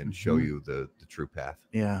and show you the true path.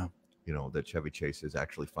 Yeah. That Chevy Chase is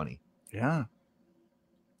actually funny. Yeah.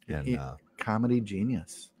 And comedy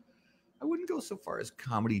genius. I wouldn't go so far as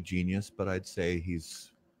comedy genius, but I'd say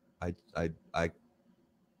I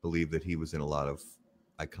believe that he was in a lot of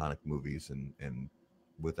iconic movies, and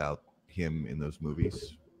without him in those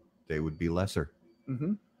movies, they would be lesser.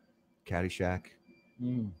 Mm-hmm. Caddyshack,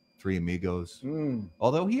 Three Amigos.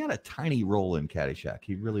 Although he had a tiny role in Caddyshack,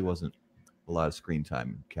 he really wasn't a lot of screen time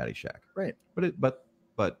in Caddyshack. Right. But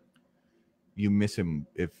you miss him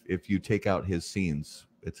if you take out his scenes.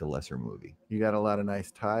 It's a lesser movie. You got a lot of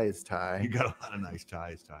nice ties, Ty. You got a lot of nice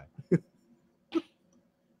ties, Ty.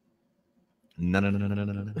 No.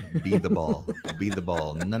 Be the ball. Be the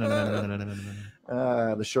ball. No.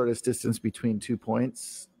 The shortest distance between 2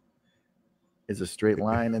 points is a straight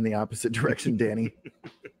line in the opposite direction, Danny.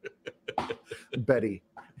 Betty.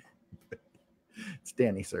 It's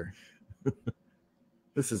Danny, sir.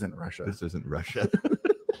 This isn't Russia. This isn't Russia.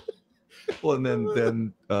 Well, and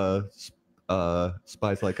then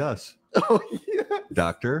Spies Like Us. Oh, yeah.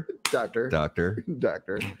 Doctor.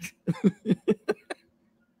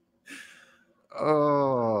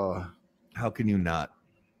 Oh. How can you not?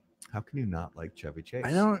 How can you not like Chevy Chase?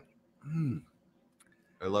 I don't.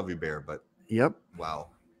 I love you, Bear, but Yep. wow.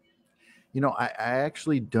 I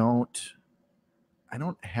actually don't. I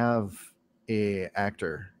don't have a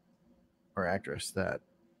actor or actress that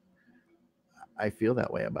I feel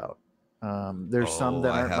that way about. There's some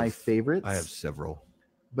that aren't my favorites. I have several,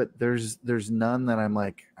 but there's none that I'm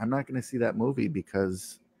like, I'm not going to see that movie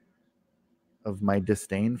because of my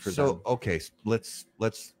disdain for them. So okay, let's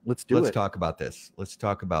talk about this. Let's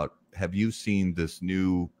talk about. Have you seen this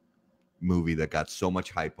new movie that got so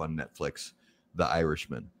much hype on Netflix, The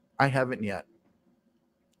Irishman? I haven't yet.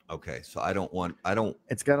 Okay, so I don't.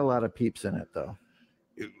 It's got a lot of peeps in it, though.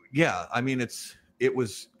 Yeah, I mean, it's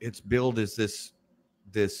billed as this,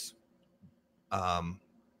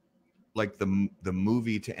 like the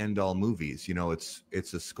movie to end all movies.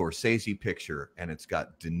 It's a Scorsese picture, and it's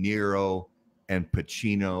got De Niro and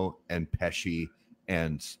Pacino and Pesci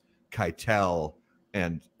and Keitel,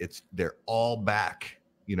 and they're all back,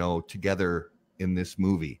 together in this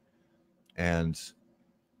movie. And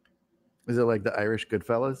is it like the Irish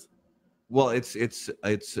Goodfellas? Well, it's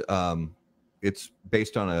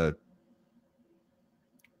based on a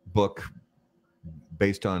book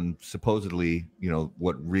based on supposedly,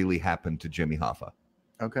 what really happened to Jimmy Hoffa.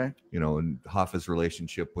 Okay. And Hoffa's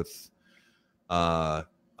relationship with the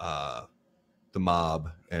mob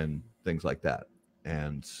and things like that.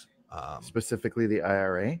 And specifically the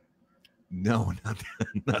IRA? No,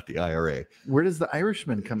 not the IRA. Where does the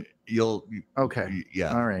Irishman come? Okay.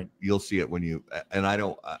 Yeah. All right. You'll see it when you, and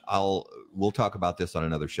we'll talk about this on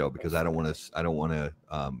another show because I don't want to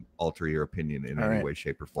alter your opinion in any way,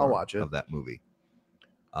 shape, or form I'll watch it. of that movie.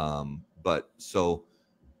 But so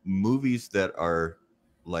movies that are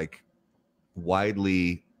like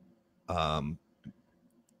widely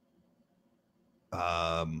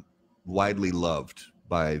loved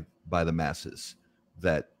by the masses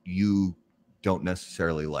that you don't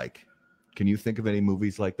necessarily like. Can you think of any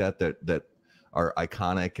movies like that are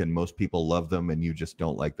iconic and most people love them and you just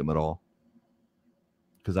don't like them at all?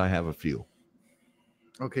 Because I have a few.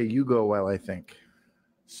 Okay, you go while I think.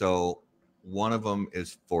 So one of them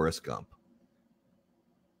is Forrest Gump.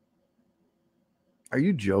 Are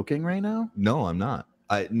you joking right now? No, I'm not.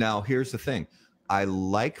 Now here's the thing. I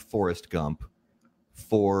like Forrest Gump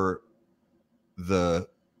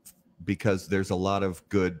because there's a lot of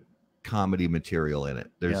good comedy material in it.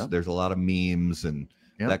 There's a lot of memes and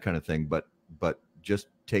that kind of thing. But just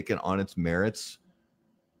taken on its merits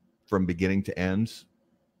from beginning to end,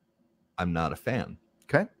 I'm not a fan.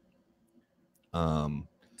 Okay.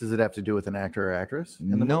 Does it have to do with an actor or actress in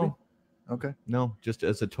the movie? Okay. No, just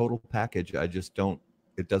as a total package, I just don't.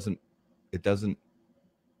 It doesn't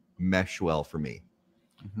mesh well for me.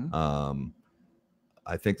 Mm-hmm.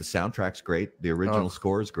 I think the soundtrack's great. The original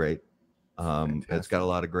score is great. It's got a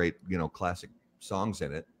lot of great, classic songs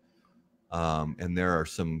in it. And there are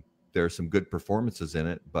some good performances in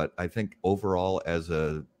it, but I think overall as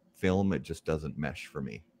a film, it just doesn't mesh for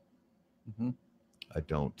me. Mm-hmm. I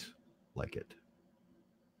don't like it.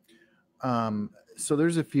 So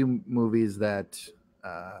there's a few movies that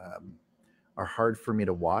are hard for me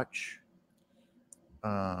to watch.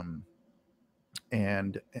 And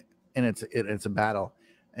it's a battle,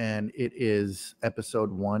 and it is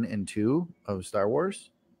episode 1 and 2 of Star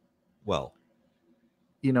Wars. Well,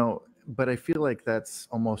 but I feel like that's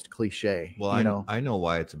almost cliche. Well, I know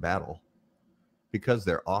why it's a battle, because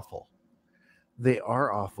they're awful. They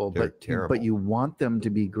are awful, they're terrible. But you want them to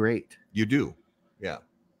be great. You do. Yeah.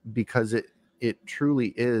 Because it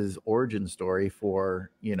truly is origin story for,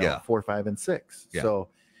 4, 5, and 6. Yeah. So,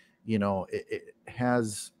 it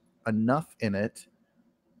has enough in it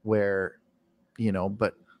where,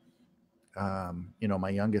 but, my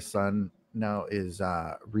youngest son now is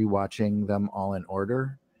rewatching them all in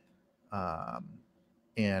order.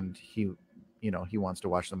 And he wants to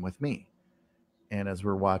watch them with me. And as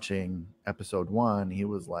we're watching episode 1, he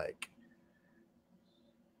was like,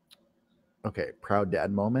 okay, proud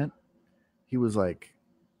dad moment. He was like,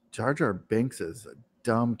 Jar Jar Binks is a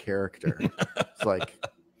dumb character. It's like,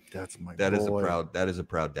 that's my boy. That is a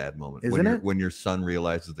proud dad moment. Isn't it? When your son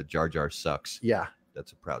realizes that Jar Jar sucks. Yeah.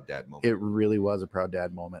 That's a proud dad moment. It really was a proud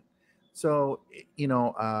dad moment. So,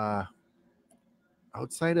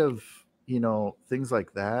 outside of, things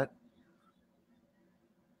like that,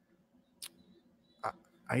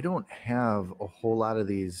 I don't have a whole lot of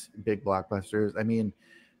these big blockbusters. I mean,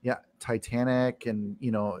 yeah, Titanic and,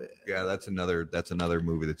 yeah, that's another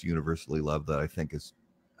movie that's universally loved that I think is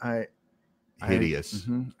hideous.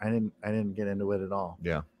 I didn't get into it at all.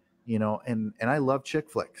 Yeah. And I love chick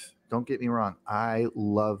flicks. Don't get me wrong. I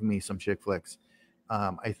love me some chick flicks.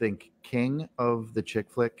 I think king of the chick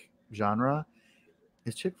flick genre.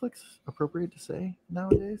 Is chick flicks appropriate to say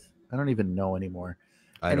nowadays? I don't even know anymore.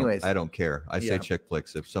 Anyways, I don't care. I say yeah. chick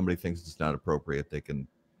flicks. If somebody thinks it's not appropriate, they can,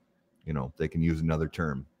 they can use another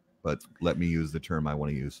term. But let me use the term I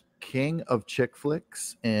want to use. King of chick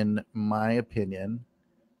flicks, in my opinion,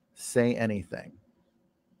 Say Anything.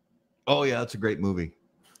 Oh yeah, it's a great movie.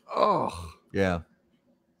 Oh Yeah,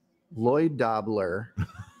 Lloyd Dobler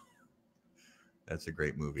that's a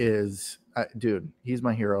great movie. is dude, he's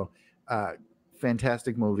my hero.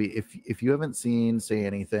 Fantastic movie. If you haven't seen Say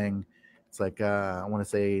Anything, it's like I want to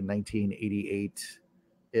say 1988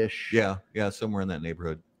 ish. Yeah, somewhere in that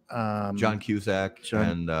neighborhood. John Cusack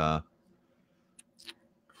and I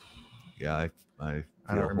I feel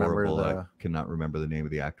don't remember horrible. I cannot remember the name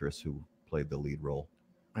of the actress who played the lead role.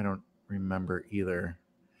 I don't remember either.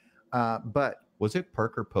 But was it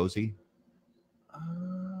Parker Posey?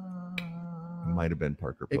 It might have been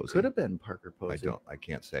Parker Posey. It could have been Parker Posey. I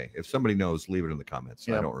can't say. If somebody knows, leave it in the comments.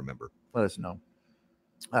 I don't remember. Let us know.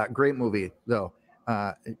 Great movie though.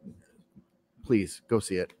 Please go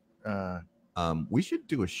see it. We should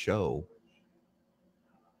do a show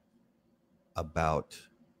about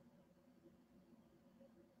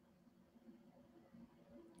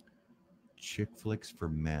chick flicks for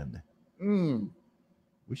men.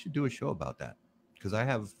 We should do a show about that because I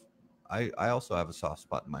also have a soft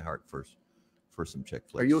spot in my heart for some chick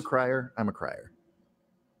flicks. Are you a crier? I'm a crier.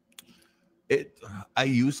 I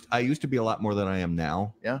used to be a lot more than I am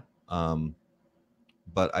now. Yeah.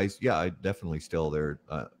 But I definitely still there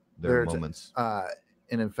are moments.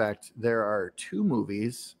 And in fact, there are two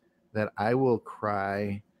movies that I will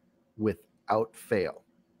cry without fail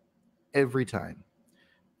every time.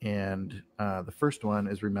 And the first one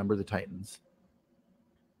is Remember the Titans.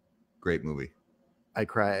 Great movie. I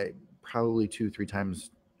cry probably 2-3 times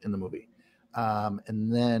in the movie.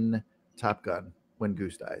 And then Top Gun, When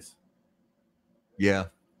Goose Dies. Yeah,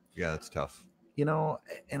 it's tough. And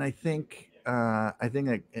I think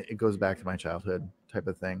it goes back to my childhood type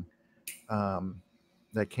of thing.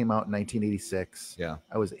 That came out in 1986. Yeah,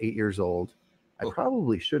 I was 8 years old. I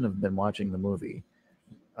probably shouldn't have been watching the movie.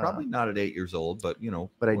 Probably not at 8 years old, but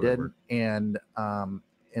But whatever. I did,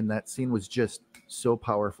 and that scene was just so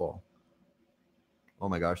powerful. Oh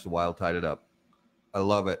my gosh, the Wild tied it up. I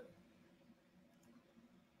love it.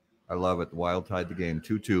 The Wild tied the game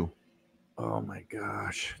 2-2. Oh my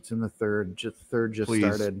gosh, it's in the third. Third just please,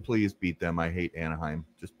 started. Please beat them. I hate Anaheim.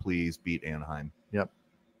 Just please beat Anaheim. Yep.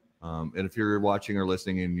 And if you're watching or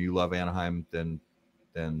listening and you love Anaheim, then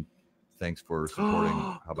thanks for supporting.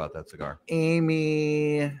 How about that cigar?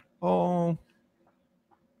 Amy. Oh,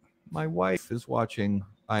 my wife is watching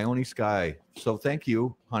Ione Sky. So thank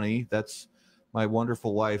you, honey. That's my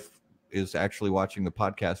wonderful wife is actually watching the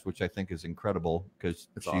podcast, which I think is incredible because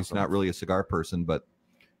she's awesome. Not really a cigar person, but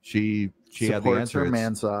she had the answer. Her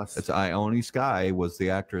man sauce. It's Ione Sky was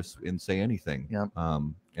the actress in Say Anything. Yep.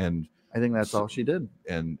 And I think that's all she did.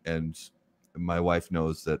 And my wife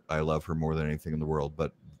knows that I love her more than anything in the world.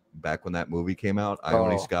 But back when that movie came out,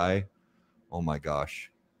 Ione Sky, oh my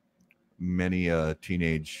gosh, many a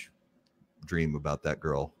teenage dream about that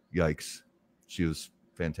girl. Yikes, she was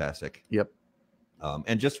fantastic. Yep.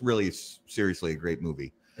 And just really seriously a great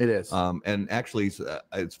movie. It is. And actually,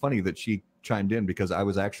 it's funny that she chimed in because I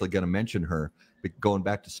was actually going to mention her going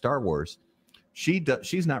back to Star Wars.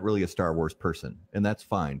 She's not really a Star Wars person, and that's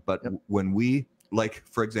fine. But when we, like,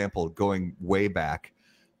 for example, going way back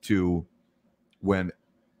to when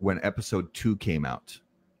episode 2 came out,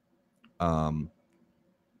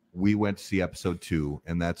 we went to see episode 2,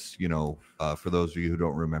 and that's, for those of you who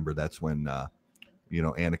don't remember, that's when,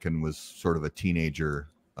 Anakin was sort of a teenager,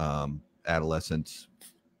 adolescent,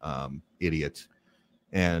 idiot,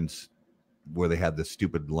 and where they had this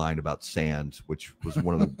stupid line about sand, which was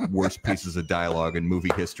one of the worst pieces of dialogue in movie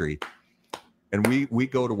history. And we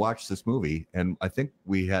go to watch this movie, and I think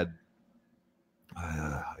we had,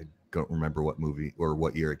 I don't remember what movie or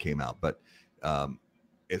what year it came out, but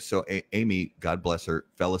so Amy, God bless her,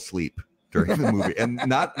 fell asleep during the movie, and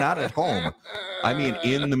not at home. I mean,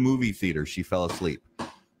 in the movie theater, she fell asleep.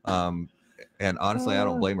 And honestly, I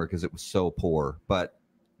don't blame her because it was so poor. But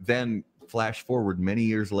then flash forward many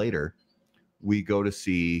years later, we go to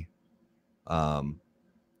see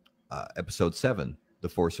episode 7, The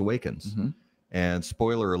Force Awakens. Mm-hmm. And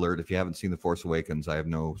spoiler alert, if you haven't seen The Force Awakens, I have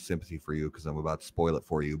no sympathy for you because I'm about to spoil it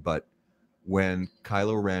for you. But when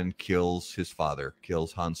Kylo Ren kills his father,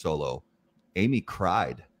 kills Han Solo, Amy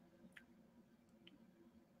cried.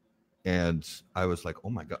 And I was like, oh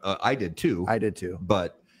my God. I did too.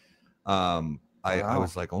 But I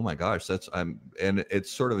was like, oh my gosh, and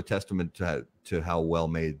it's sort of a testament to how well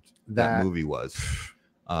made that movie was.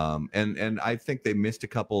 And I think they missed a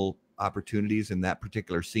couple opportunities in that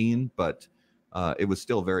particular scene, but it was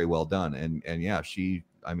still very well done. And yeah,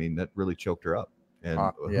 I mean, that really choked her up. And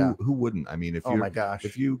who wouldn't? I mean, my gosh,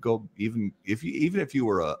 if you go even if you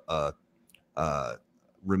were a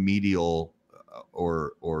remedial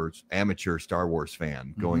or amateur Star Wars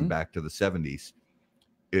fan going back to the 70s,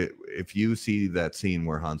 if you see that scene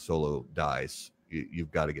where Han Solo dies,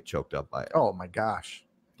 you've got to get choked up by it. Oh my gosh,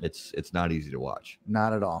 it's not easy to watch.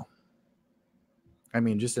 Not at all. I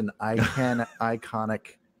mean, just an iconic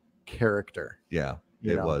character. Yeah,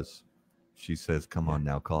 it was. She says, "Come on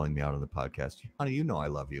now," calling me out on the podcast. Honey, you know I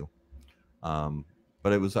love you.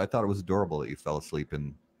 But I thought it was adorable that you fell asleep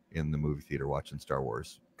in the movie theater watching Star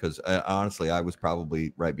Wars. Because honestly, I was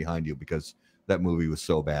probably right behind you because that movie was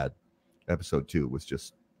so bad. Episode 2 was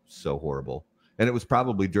just so horrible. And it was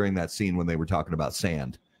probably during that scene when they were talking about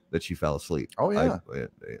sand that she fell asleep. Oh, yeah.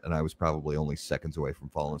 And I was probably only seconds away from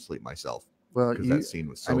falling asleep myself. Well, because that scene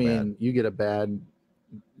was so bad. You get a bad,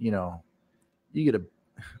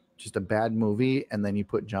 just a bad movie, and then you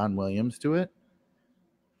put John Williams to it.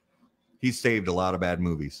 He's saved a lot of bad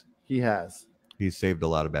movies. He has. He's saved a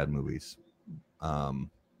lot of bad movies.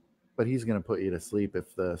 But he's going to put you to sleep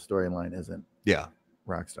if the storyline isn't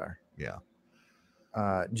Rockstar. Yeah.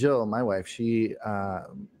 Jill, my wife, she,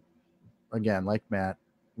 again, like Matt,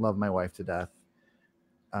 love my wife to death.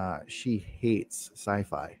 She hates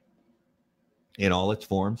sci-fi. In all its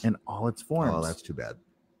forms? In all its forms. Oh, that's too bad.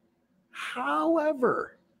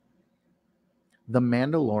 However, The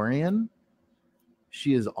Mandalorian,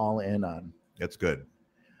 she is all in on. That's good.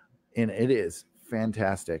 And it is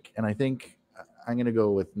fantastic. And I think I'm going to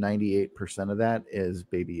go with 98% of that is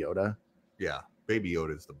Baby Yoda. Yeah. Baby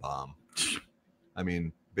Yoda is the bomb. I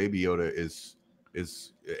mean, Baby Yoda is,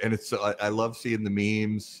 and it's, I love seeing the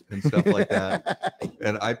memes and stuff like that.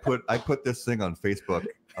 And I put this thing on Facebook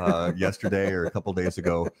yesterday or a couple days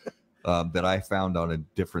ago that I found on a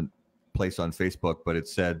different place on Facebook, but it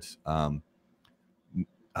said,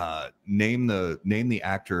 name the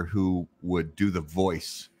actor who would do the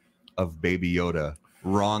voice of Baby Yoda.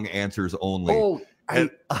 Wrong answers only. Oh,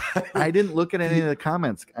 I didn't look at any of the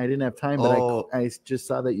comments. I didn't have time, but I just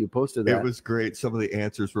saw that you posted that. It was great. Some of the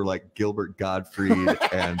answers were like Gilbert Gottfried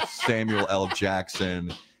and Samuel L.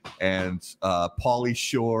 Jackson and Pauly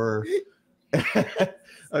Shore.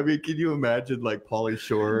 I mean, can you imagine like Pauly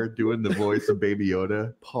Shore doing the voice of Baby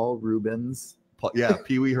Yoda? Paul Rubens.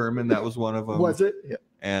 Pee Wee Herman. That was one of them. Was it? Yeah.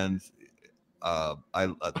 And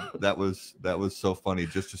that was so funny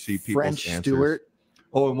just to see people's French answers. Stewart.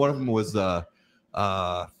 Oh, and one of them was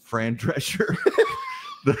Fran Drescher.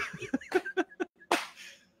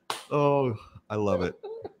 Oh, I love it.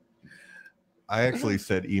 I actually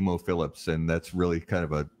said Emo Phillips, and that's really kind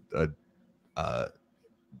of a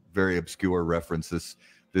very obscure reference.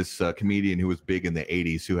 This comedian who was big in the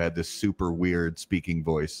 80s who had this super weird speaking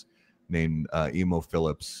voice named Emo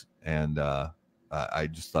Phillips, and I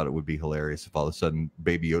just thought it would be hilarious if all of a sudden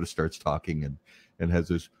Baby Yoda starts talking and has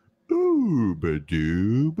this ooh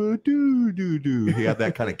ba-doo ba-doo doo doo. He had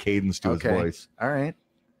that kind of cadence to his voice. All right.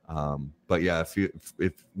 But yeah,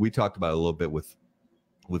 if we talked about it a little bit with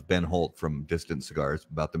Ben Holt from Distant Cigars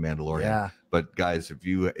about the Mandalorian. Yeah. But guys, if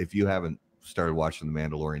you haven't started watching the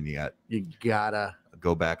Mandalorian yet, you gotta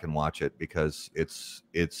go back and watch it because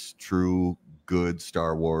it's true good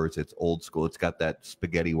Star Wars. It's old school. It's got that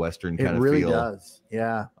spaghetti western kind of feel. It really does.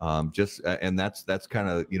 Yeah. And that's kind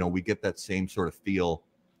of, we get that same sort of feel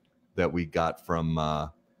that we got from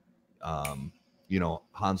Han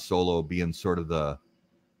Solo being sort of the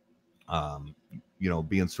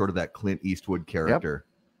being sort of that Clint Eastwood character.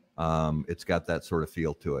 Yep. It's got that sort of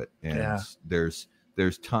feel to it. And there's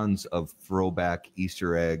tons of throwback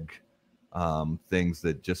Easter egg things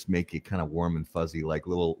that just make you kind of warm and fuzzy, like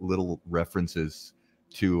little references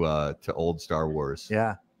to old Star Wars.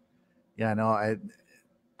 Yeah. No,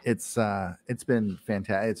 it's been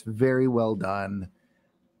fantastic. It's very well done.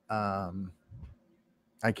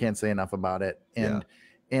 I can't say enough about it.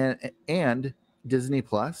 And Disney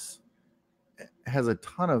Plus has a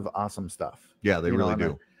ton of awesome stuff. Yeah, they really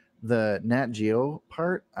do. The Nat Geo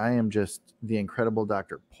part, I am just the Incredible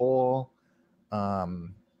Dr. Pol,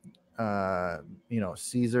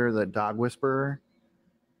 Caesar, the dog whisperer.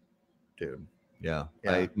 Dude. Yeah.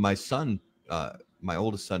 My son, my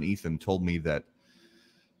oldest son, Ethan, told me that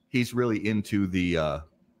he's really into the,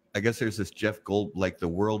 I guess there's this Jeff Gold, like The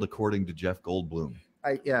World According to Jeff Goldblum.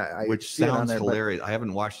 Which sounds hilarious. I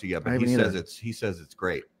haven't watched it yet, but he says it's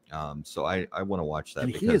great. So I want to watch that.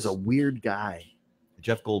 And he is a weird guy.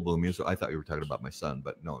 Jeff Goldblum is. I thought you were talking about my son,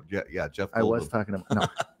 but no. Yeah, Jeff Goldblum. I was talking about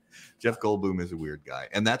Jeff Goldblum is a weird guy,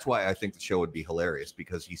 and that's why I think the show would be hilarious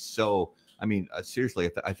because he's so. I mean, seriously,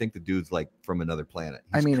 I think the dude's like from another planet.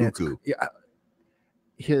 He's cuckoo.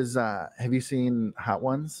 His have you seen Hot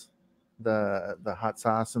Ones? The hot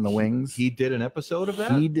sauce and the wings. He did an episode of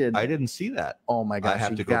that. He did. I didn't see that. Oh my gosh! I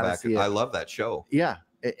have to go back. I love that show. Yeah,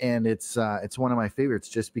 and it's one of my favorites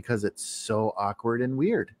just because it's so awkward and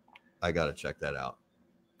weird. I got to check that out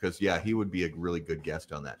because he would be a really good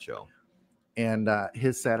guest on that show. And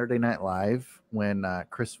his Saturday Night Live when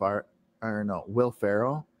Will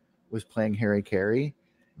Ferrell was playing Harry Carey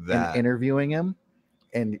and interviewing him,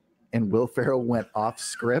 and Will Ferrell went off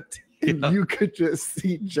script. And you could just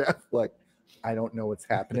see Jeff like, I don't know what's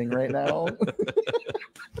happening right now.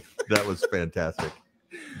 That was fantastic.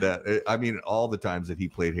 I mean, all the times that he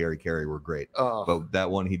played Harry Carey were great. But that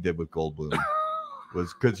one he did with Goldblum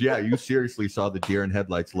was because, you seriously saw the deer in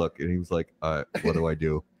headlights look. And he was like, what do I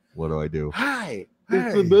do? What do I do? Hi.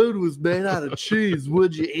 If the moon was made out of cheese,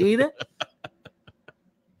 would you eat it?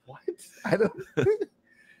 What? I don't.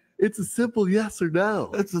 It's a simple yes or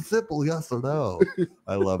no. It's a simple yes or no.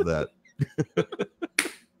 I love that.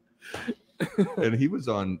 And he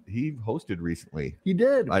hosted recently. He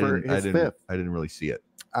did. I didn't really see it.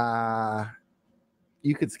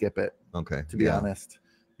 You could skip it. Okay. To be honest.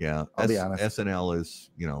 Yeah. I'll be honest. SNL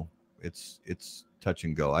is, it's touch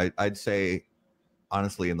and go. I'd say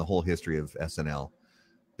honestly, in the whole history of SNL,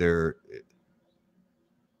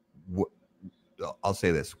 I'll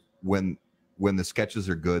say this. When the sketches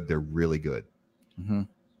are good, they're really good. Mm-hmm.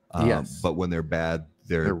 Yes. But when they're bad,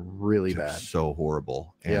 they're really bad. So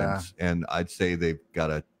horrible. And I'd say they've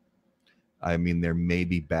got they're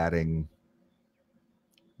maybe batting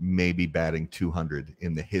 200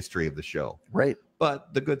 in the history of the show. Right.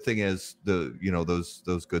 But the good thing is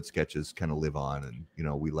those good sketches kind of live on,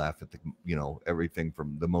 and we laugh at the everything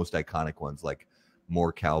from the most iconic ones like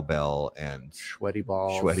More Cowbell and Sweaty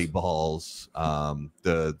Balls.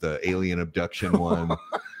 The alien abduction one,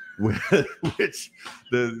 which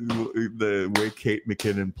the way Kate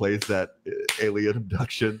McKinnon plays that alien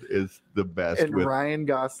abduction is the best. And Ryan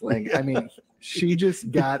Gosling, I mean, she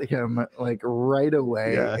just got him like right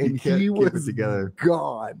away, and he was together.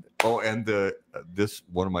 Gone. Oh, and this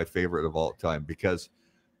one of my favorite of all time because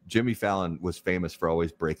Jimmy Fallon was famous for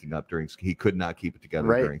always breaking up he could not keep it together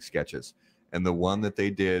during sketches. And the one that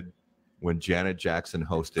they did when Janet Jackson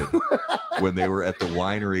hosted, when they were at the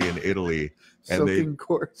winery in Italy, and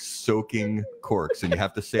soaking corks, and you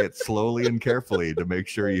have to say it slowly and carefully to make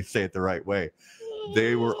sure you say it the right way.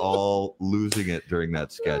 They were all losing it during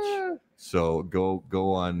that sketch. So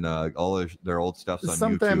go on all their old stuff's on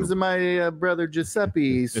sometimes YouTube. My brother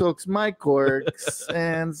Giuseppe soaks my corks,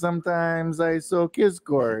 and sometimes I soak his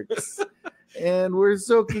corks. And we're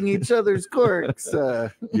soaking each other's corks.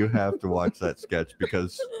 You have to watch that sketch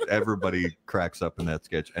because everybody cracks up in that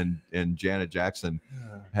sketch, and Janet Jackson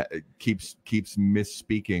keeps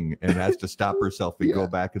misspeaking and has to stop herself and go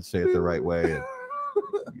back and say it the right way. And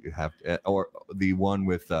you have to, or the one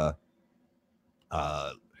with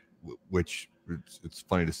which it's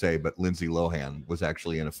funny to say, but Lindsay Lohan was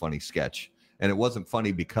actually in a funny sketch, and it wasn't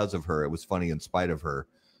funny because of her; it was funny in spite of her.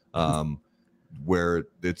 Where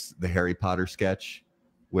it's the Harry Potter sketch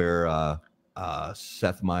where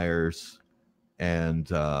Seth Meyers and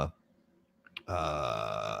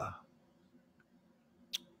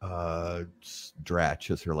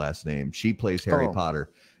Dratch is her last name. She plays Harry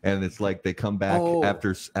Potter, and it's like they come back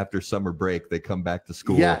after summer break. They come back to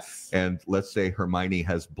school, and let's say Hermione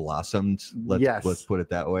has blossomed. Let's put it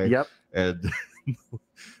that way. Yep. And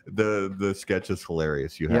the sketch is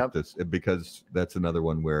hilarious. You have to, because that's another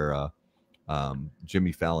one where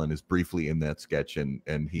Jimmy Fallon is briefly in that sketch, and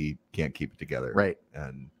he can't keep it together. Right.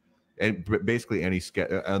 And basically any sketch,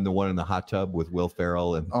 and the one in the hot tub with Will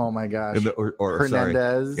Ferrell and oh my gosh, or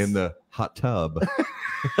Hernandez in the hot tub.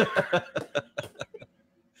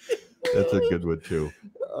 That's a good one too.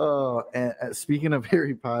 Oh, and speaking of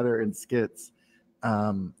Harry Potter and skits,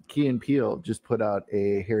 Key and Peele just put out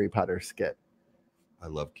a Harry Potter skit. I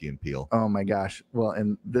love Key and Peele. Oh my gosh. Well,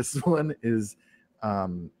 and this one is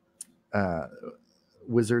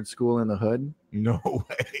Wizard School in the Hood. No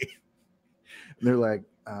way. They're like,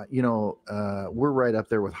 we're right up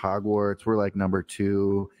there with Hogwarts. We're like number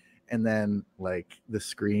 2. And then like the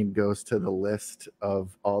screen goes to the list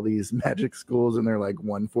of all these magic schools, and they're like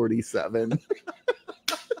 147.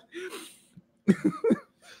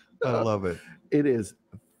 I love it. It is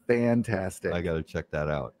fantastic. I got to check that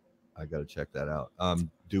out.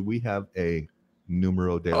 Do we have a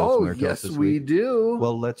numero de los muertos? Yes, we do.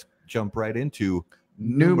 Well, let's jump right into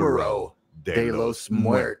numero de los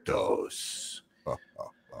muertos.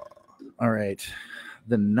 All right.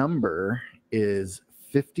 The number is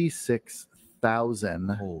 56,000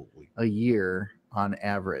 Holy, a year on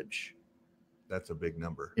average. that's a big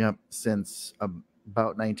number. Yep, since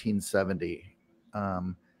about 1970.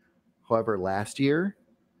 However, last year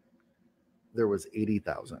there was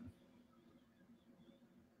 80,000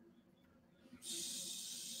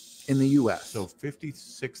 in the U.S. So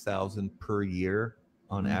 56,000 per year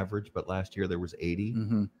on Mhm. average, but last year there was 80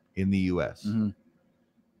 Mm-hmm. in the U.S. Mm-hmm.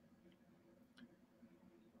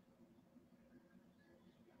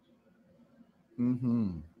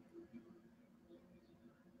 Mm-hmm.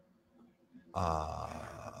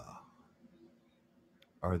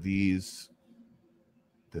 Are these?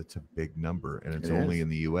 That's a big number, and it's It only is. in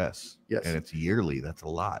the U.S. Yes. and it's yearly. That's a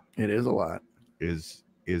lot. It is a lot. Is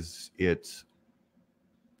it?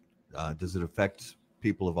 Does it affect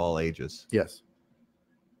people of all ages, Yes.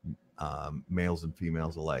 males and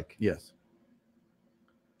females alike? Yes.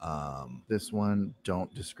 Um, This one,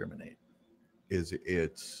 don't discriminate. is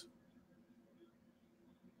it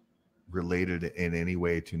related in any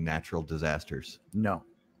way to natural disasters? No.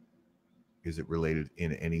 Is it related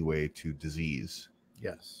in any way to disease?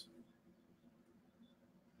 Yes.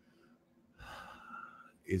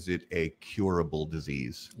 Is it a curable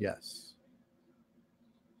disease? Yes.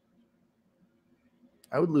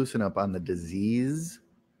 I would loosen up on the disease.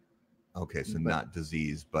 Okay, so But- not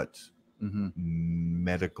disease, but Mm-hmm.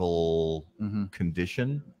 medical Mm-hmm.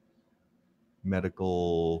 condition,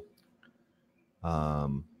 medical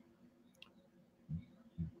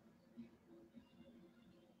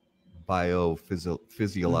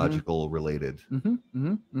biophysiological related. Mm-hmm.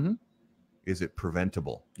 Mm-hmm. Mm-hmm. Is it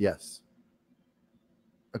preventable? Yes.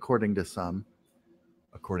 According to some.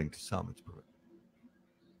 According to some, it's preventable.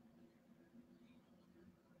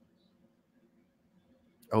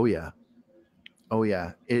 Oh yeah. Oh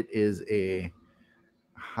yeah. It is a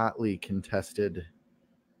hotly contested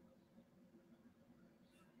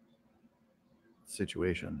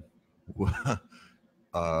situation.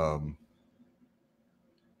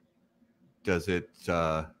 Does it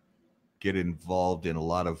get involved in a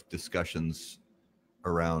lot of discussions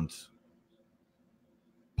around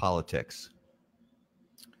politics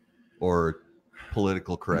or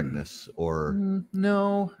political correctness or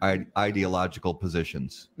No. ideological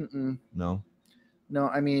positions? Mm-mm. No. No,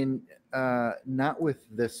 I mean, not with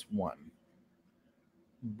this one,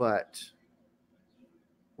 but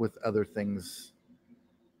with other things.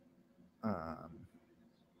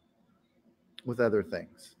 With other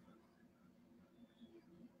things.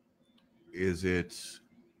 Is it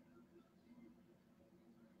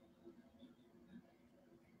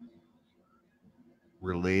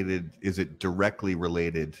related? Is it directly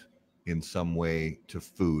related in some way to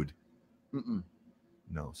food? Mm-mm.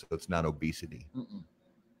 No, so it's not obesity. Mm-mm.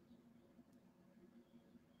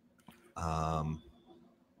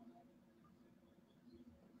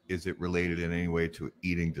 Is it related in any way to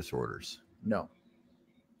eating disorders? No.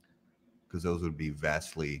 Because those would be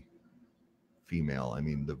vastly female. I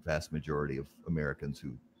mean, the vast majority of Americans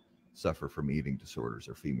who suffer from eating disorders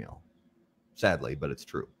are female. Sadly, but it's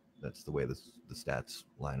true. That's the way the stats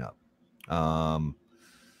line up.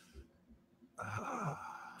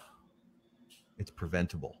 It's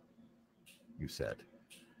preventable, you said.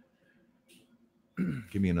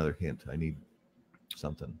 Give me another hint. I need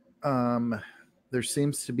something. There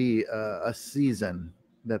seems to be a season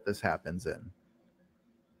that this happens in.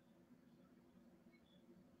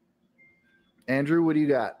 Andrew, what do you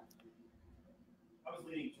got? I was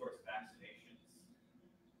leaning towards vaccinations.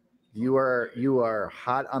 You are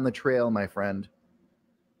hot on the trail, my friend.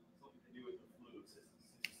 Something to do with the flu, since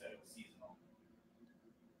you said it was seasonal.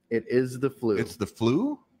 It is the flu. It's the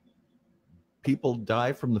flu? People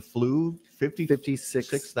die from the flu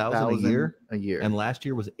 56,000 a year? a year. And last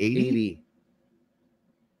year was 80? 80.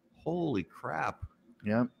 Holy crap.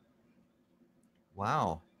 Yep.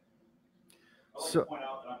 Wow. I like So- to point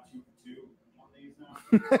out that I'm 2 for 2 on these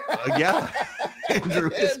now. Yeah.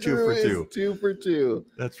 Andrew is 2 for 2. 2 for 2.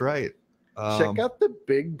 That's right. Check out the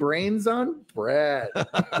big brains on Brad.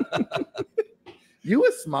 You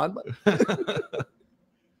a smart.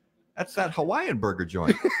 That's that Hawaiian burger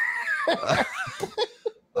joint.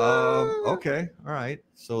 Okay. All right.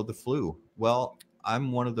 So the flu. Well,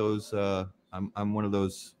 I'm one of those I'm one of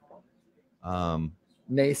those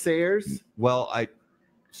Naysayers. well,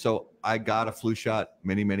 I got a flu shot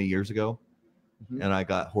many years ago, Mhm. and I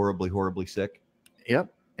got horribly sick,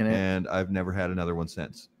 Yep. and I've never had another one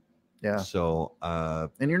since. Yeah. So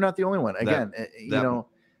And you're not the only one. Again,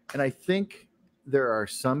 and I think there are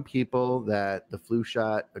some people that the flu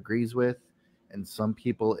shot agrees with, and some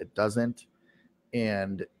people it doesn't.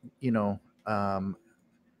 And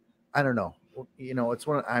I don't know. you know, it's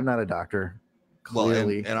one. I'm not a doctor. Well,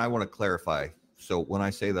 Clearly, and I want to clarify. So when I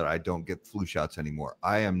say that I don't get flu shots anymore,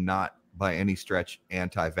 I am not by any stretch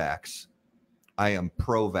anti-vax. I am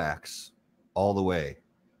pro-vax all the way.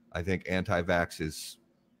 I think anti-vax is,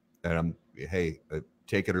 and I'm, hey,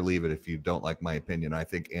 take it or leave it if you don't like my opinion. I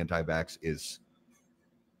think anti-vax is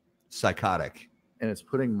psychotic. and it's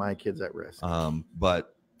putting my kids at risk.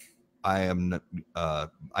 But I am,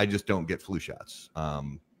 I just don't get flu shots.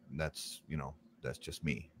 That's, you know, that's just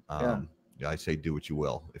me. I say do what you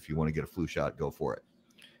will. If you want to get a flu shot, go for it.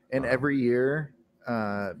 And every year,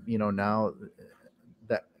 you know, now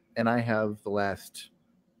that, and I have the last,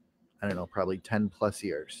 I don't know, probably 10 plus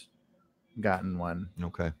years gotten one.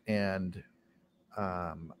 Okay. And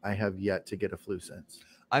I have yet to get a flu since.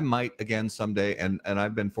 I might again someday, and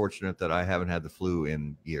I've been fortunate that I haven't had the flu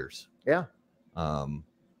in years. Yeah.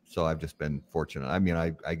 So I've just been fortunate. I mean,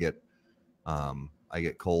 I get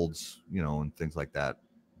colds, you know, and things like that,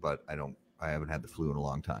 but I haven't had the flu in a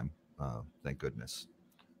long time. Thank goodness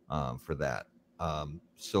for that.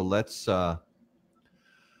 So let's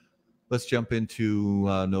jump into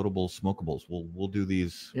notable smokables. We'll do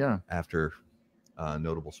these after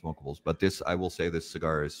notable smokables. But this, I will say, this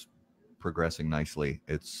cigar is progressing nicely.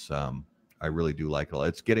 It's I really do like it.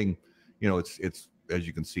 It's getting, you know, it's as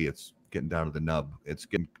you can see, it's getting down to the nub. It's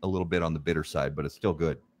getting a little bit on the bitter side, but it's still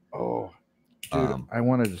good. Oh, dude, I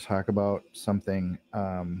wanted to talk about something.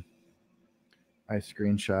 I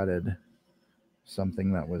screenshotted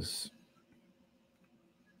something that was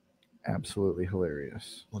absolutely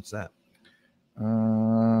hilarious. What's that?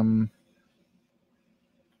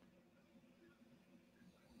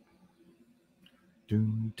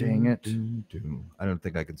 Dang it. I don't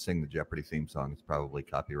think I can sing the Jeopardy theme song. It's probably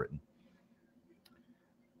copywritten.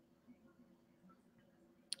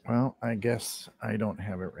 Well, I guess I don't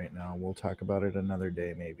have it right now. We'll talk about it another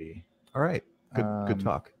day, maybe. All right. Good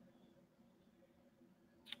talk.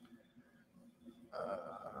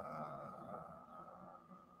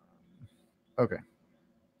 Okay.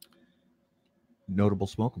 Notable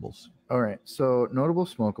smokables. All right. So notable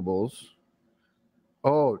smokables.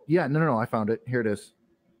 Oh, yeah. No. I found it. Here it is.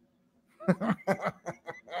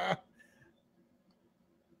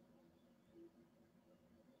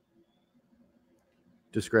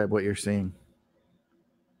 Describe what you're seeing.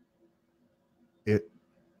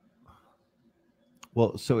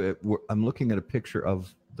 I'm looking at a picture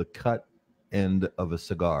of the cut end of a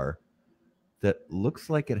cigar that looks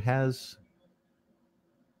like it has,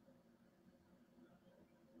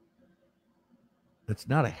 it's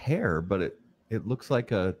not a hair, but it looks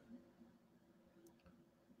like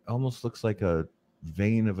almost looks like a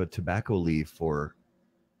vein of a tobacco leaf or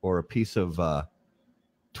a piece of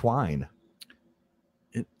twine.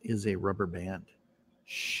 It is a rubber band.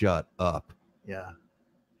 Shut up. Yeah. And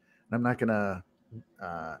I'm not going to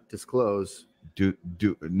disclose.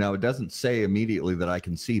 Now, it doesn't say immediately that I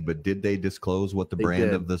can see, but did they disclose what the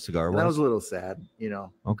brand of the cigar was? That was a little sad, you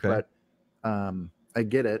know. Okay. But I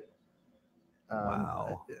get it.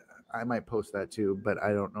 Wow. I might post that too, but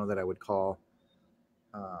I don't know that I would call.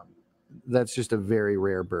 That's just a very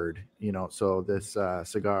rare bird, you know. So this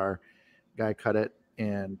cigar guy cut it,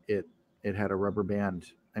 and it had a rubber band.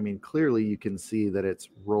 I mean, clearly you can see that it's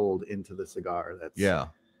rolled into the cigar. That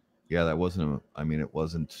wasn't. It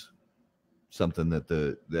wasn't something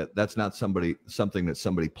that's not something that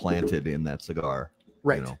somebody planted in that cigar,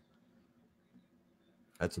 right? You know?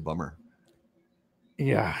 That's a bummer.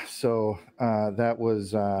 Yeah. So that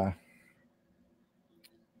was that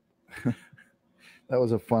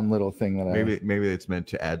was a fun little thing that maybe it's meant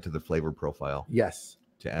to add to the flavor profile. Yes.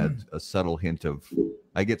 To add a subtle hint of,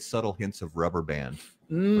 I get subtle hints of rubber band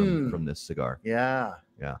from this cigar. Yeah.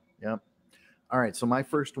 Yeah. Yep. All right. So my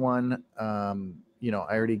first one, you know,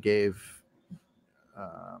 I already gave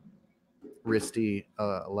Risty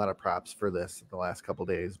a lot of props for this the last couple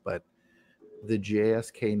days, but the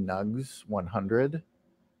JSK Nugs 100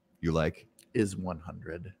 you like is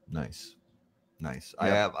 100. Nice.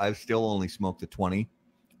 Yep. I've still only smoked the 20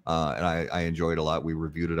 and I enjoyed a lot. We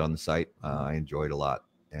reviewed it on the site. I enjoyed a lot,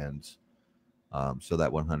 and so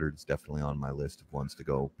that 100 is definitely on my list of ones to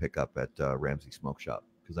go pick up at Ramsey Smoke Shop,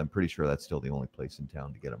 because I'm pretty sure that's still the only place in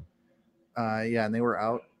town to get them. Yeah, and they were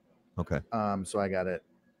out. Okay. So I got it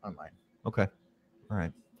online. Okay. All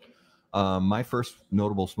right. My first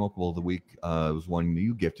notable smokable of the week was one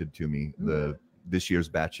you gifted to me, this year's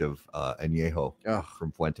batch of Añejo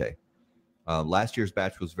from Fuente. Last year's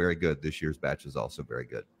batch was very good. This year's batch is also very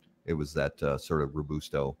good. It was that sort of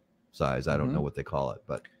Robusto size. I don't know what they call it,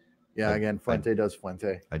 but yeah, again, Fuente does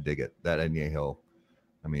Fuente. I dig it. That Añejo,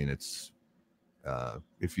 I mean, it's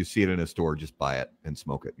if you see it in a store, just buy it and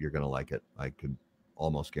smoke it. You're gonna like it. I can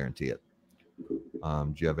almost guarantee it.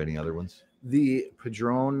 Do you have any other ones The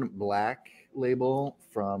Padron Black label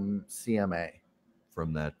from CMA.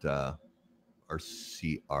 from that or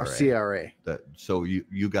CRA? Or CRA. That, so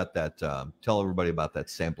you got that. Tell everybody about that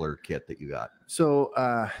sampler kit that you got. So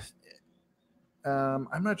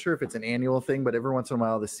I'm not sure if it's an annual thing, but every once in a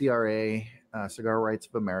while, the CRA, Cigar Rights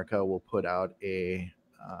of America, will put out a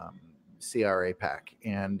CRA pack,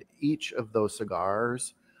 and each of those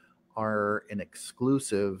cigars are an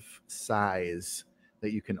exclusive size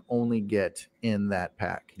that you can only get in that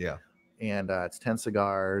pack. Yeah. And it's 10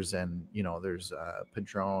 cigars, and there's a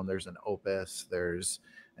Padron, there's an Opus, there's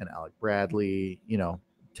an Alec Bradley,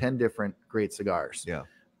 10 different great cigars. Yeah.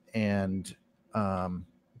 And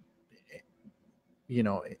you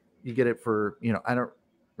get it for, I don't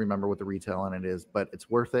remember what the retail on it is, but it's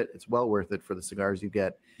worth it. It's well worth it for the cigars you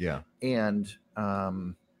get. Yeah. And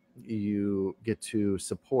you get to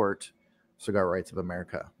support Cigar Rights of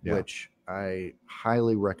America, which I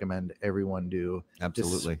highly recommend everyone do.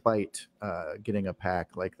 Absolutely. Despite getting a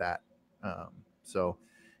pack like that. So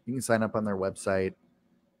you can sign up on their website.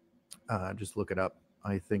 Just look it up.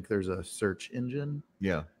 I think there's a search engine.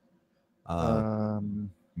 Yeah.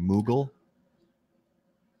 Moogle.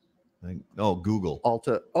 Google.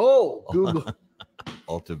 Google.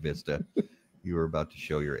 Alta Vista. You were about to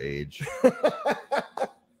show your age.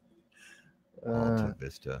 Alta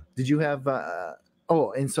Vista. Did you have the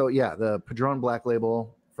Padron Black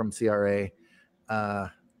Label from CRA.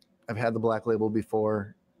 I've had the Black Label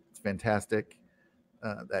before. It's fantastic.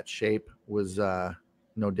 That shape was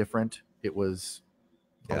no different. It was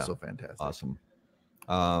also fantastic. Awesome.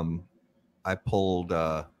 I pulled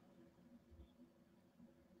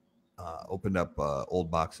opened up an old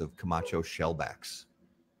box of Camacho Shellbacks,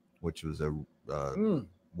 which was a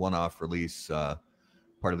one-off release,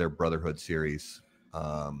 part of their Brotherhood series.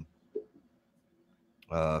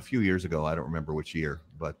 A few years ago, I don't remember which year,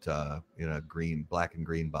 but in a black and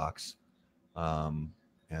green box, and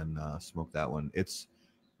smoked that one.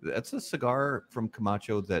 That's a cigar from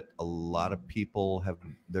Camacho that a lot of people have.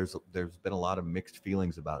 There's been a lot of mixed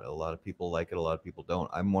feelings about it. A lot of people like it. A lot of people don't.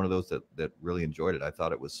 I'm one of those that really enjoyed it. I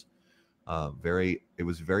thought it was very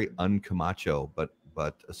un-Camacho, but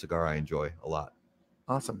a cigar I enjoy a lot.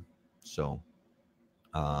 Awesome. So,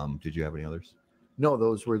 did you have any others? No,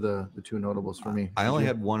 those were the two notables for me. I only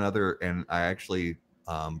had one other, and I actually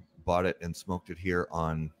bought it and smoked it here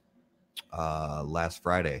on last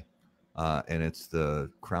Friday. And it's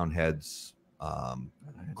the Crown Heads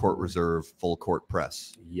Court Reserve Full Court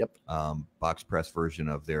Press. Yep. Box press version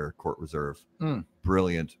of their Court Reserve.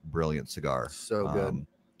 Brilliant cigar. So good.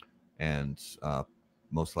 And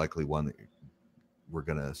most likely one that we're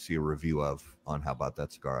going to see a review of on How About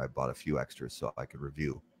That Cigar. I bought a few extras so I could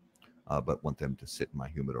review, but want them to sit in my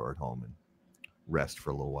humidor at home and rest for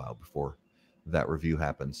a little while before that review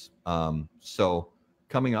happens. So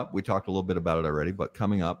coming up, we talked a little bit about it already, but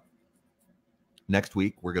coming up, next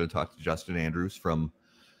week, we're going to talk to Justin Andrews from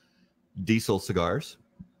Diesel Cigars.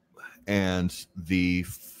 And the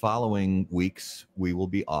following weeks, we will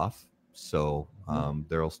be off. So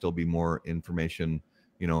there will still be more information,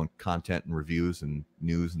 content and reviews and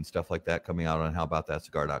news and stuff like that coming out on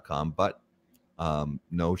howaboutthatcigar.com. But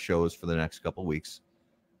no shows for the next couple of weeks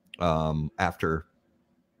after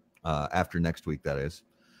next week, that is.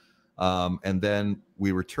 And then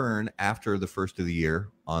we return after the first of the year.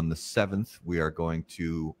 On the 7th, we are going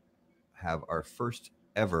to have our first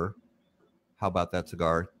ever How About That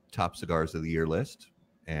Cigar Top Cigars of the Year list.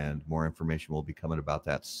 And more information will be coming about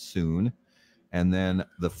that soon. And then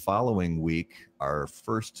the following week, our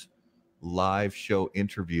first live show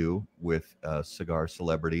interview with a cigar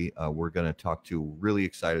celebrity. We're going to talk to, really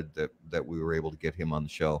excited that we were able to get him on the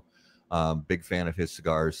show. Big fan of his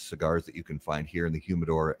cigars that you can find here in the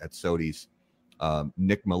humidor at Sodi's.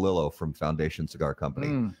 Nick Melillo from Foundation Cigar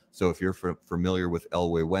Company. So if you're familiar with El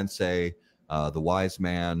Huehuense, The Wise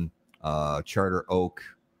Man, Charter Oak,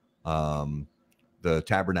 the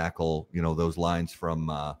Tabernacle, those lines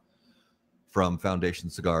from Foundation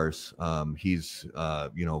Cigars, he's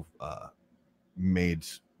made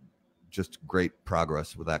just great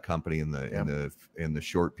progress with that company in the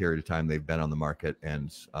short period of time they've been on the market,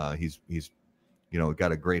 and he's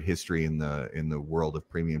got a great history in the world of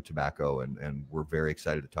premium tobacco, and we're very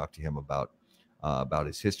excited to talk to him about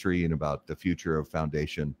his history and about the future of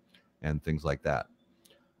Foundation and things like that.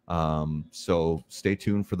 So stay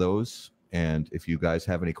tuned for those. And if you guys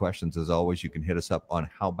have any questions, as always, you can hit us up on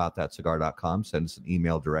howaboutthatcigar.com. Send us an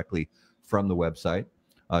email directly from the website.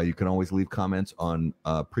 You can always leave comments on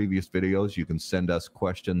previous videos. You can send us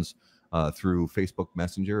questions through Facebook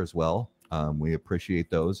Messenger as well. We appreciate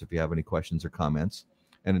those if you have any questions or comments.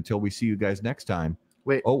 And until we see you guys next time.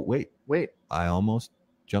 Wait. Oh, wait. I I almost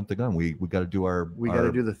jumped the gun. We got to do got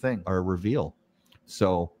to do the thing. our reveal.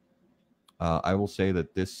 So I will say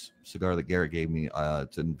that this cigar that Garrett gave me,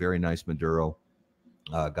 it's a very nice Maduro.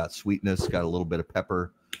 Got sweetness, got a little bit of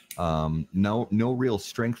pepper. No real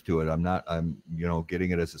strength to it. I'm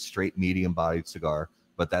getting it as a straight medium bodied cigar,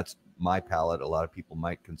 but that's my palate. A lot of people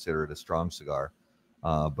might consider it a strong cigar.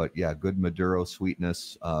 But yeah, good Maduro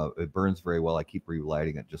sweetness. It burns very well. I keep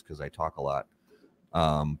relighting it just because I talk a lot.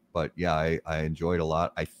 But yeah, I enjoyed a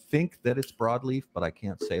lot. I think that it's broadleaf, but I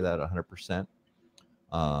can't say that 100%.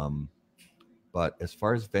 But as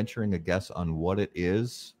far as venturing a guess on what it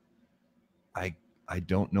is, I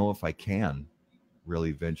don't know if I can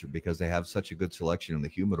really venture because they have such a good selection in the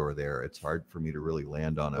humidor there. It's hard for me to really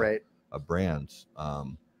land on a brand.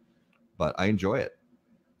 But I enjoy it.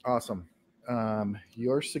 Awesome.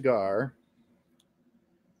 Your cigar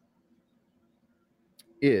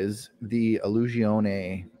is the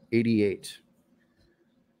Illusione 88.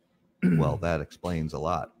 Well, that explains a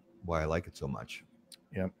lot why I like it so much.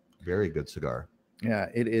 Yep. Very good cigar. Yeah,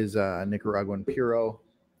 it is Nicaraguan Puro.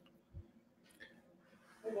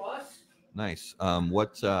 Nice.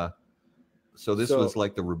 So this was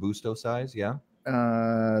like the Robusto size, yeah?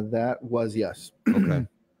 That was, yes. Okay.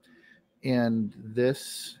 And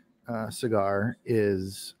this cigar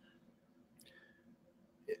is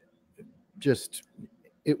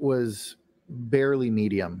it was barely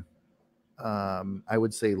medium. I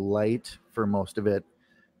would say light for most of it,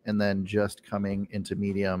 and then just coming into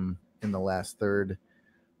medium in the last third.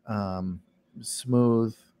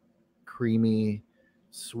 Smooth, creamy,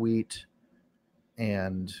 sweet,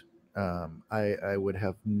 and I would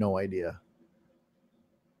have no idea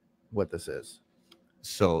what this is.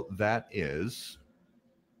 So that is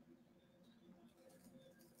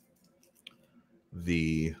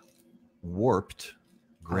the Warped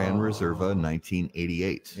Gran Reserva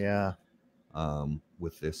 1988. Yeah.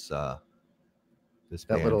 With this That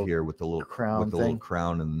band little here with the little crown with the little thing.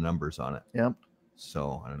 crown and the numbers on it. Yep.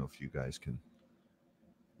 So I don't know if you guys can.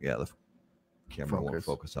 Yeah, the camera won't Focus.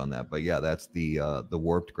 focus on that, but yeah, that's the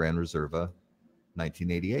Warped Gran Reserva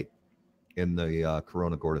 1988 in the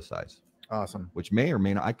Corona Gorda size. Awesome. Which may or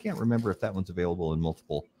may not. I can't remember if that one's available in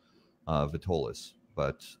multiple Vitolas,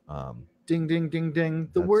 but Ding, ding, ding, ding.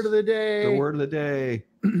 The That's word of the day. the word of the day.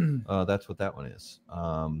 That's what that one is.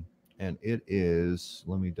 And it is.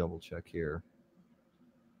 Let me double check here.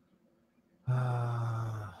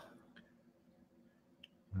 I'm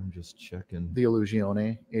just checking. The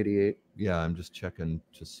Illusione 88. Yeah, I'm just checking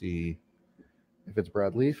to see. If it's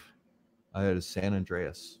broadleaf. I had a San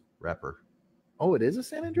Andreas wrapper. Oh, it is a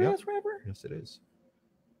San Andreas wrapper? Yes, it is.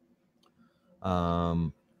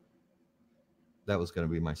 That was going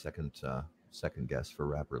to be my second guess for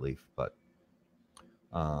wrapper leaf, but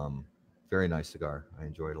very nice cigar. I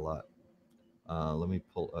enjoyed it a lot. Let me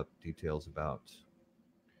pull up details about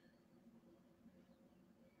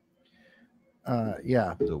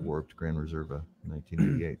Yeah. the Warped Gran Reserva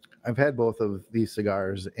 1988. I've had both of these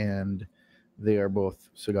cigars, and they are both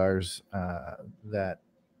cigars that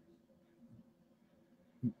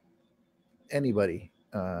anybody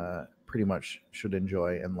pretty much should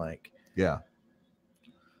enjoy and like. Yeah.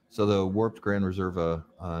 So the Warped Gran Reserva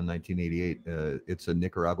 1988, it's a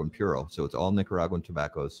Nicaraguan Puro. So it's all Nicaraguan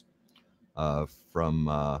tobaccos from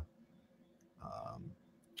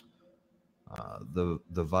the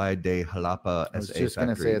Valle de Jalapa I was SA just going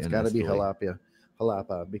to factory say it's in got to be Esteli.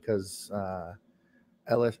 Jalapa because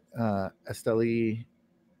Esteli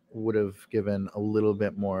would have given a little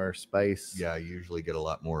bit more spice. Yeah, you usually get a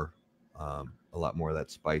lot more of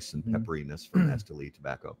that spice and Mhm. pepperiness from Esteli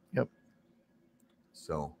tobacco. Yep.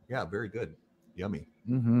 So yeah, very good, yummy.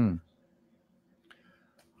 Mm-hmm.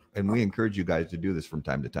 And we encourage you guys to do this from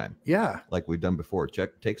time to time, Yeah. like we've done before.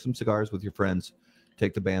 Take some cigars with your friends,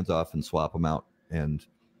 take the bands off, and swap them out, and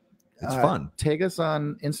it's fun. Tag us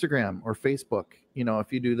on Instagram or Facebook.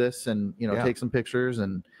 If you do this, and Yeah. take some pictures,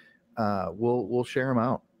 and we'll share them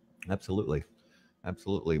out. Absolutely.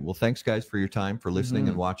 Well, thanks guys for your time, for listening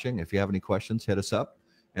and watching. If you have any questions, hit us up.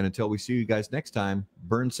 And until we see you guys next time,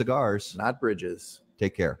 burn cigars. Not bridges.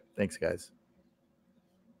 Take care. Thanks, guys.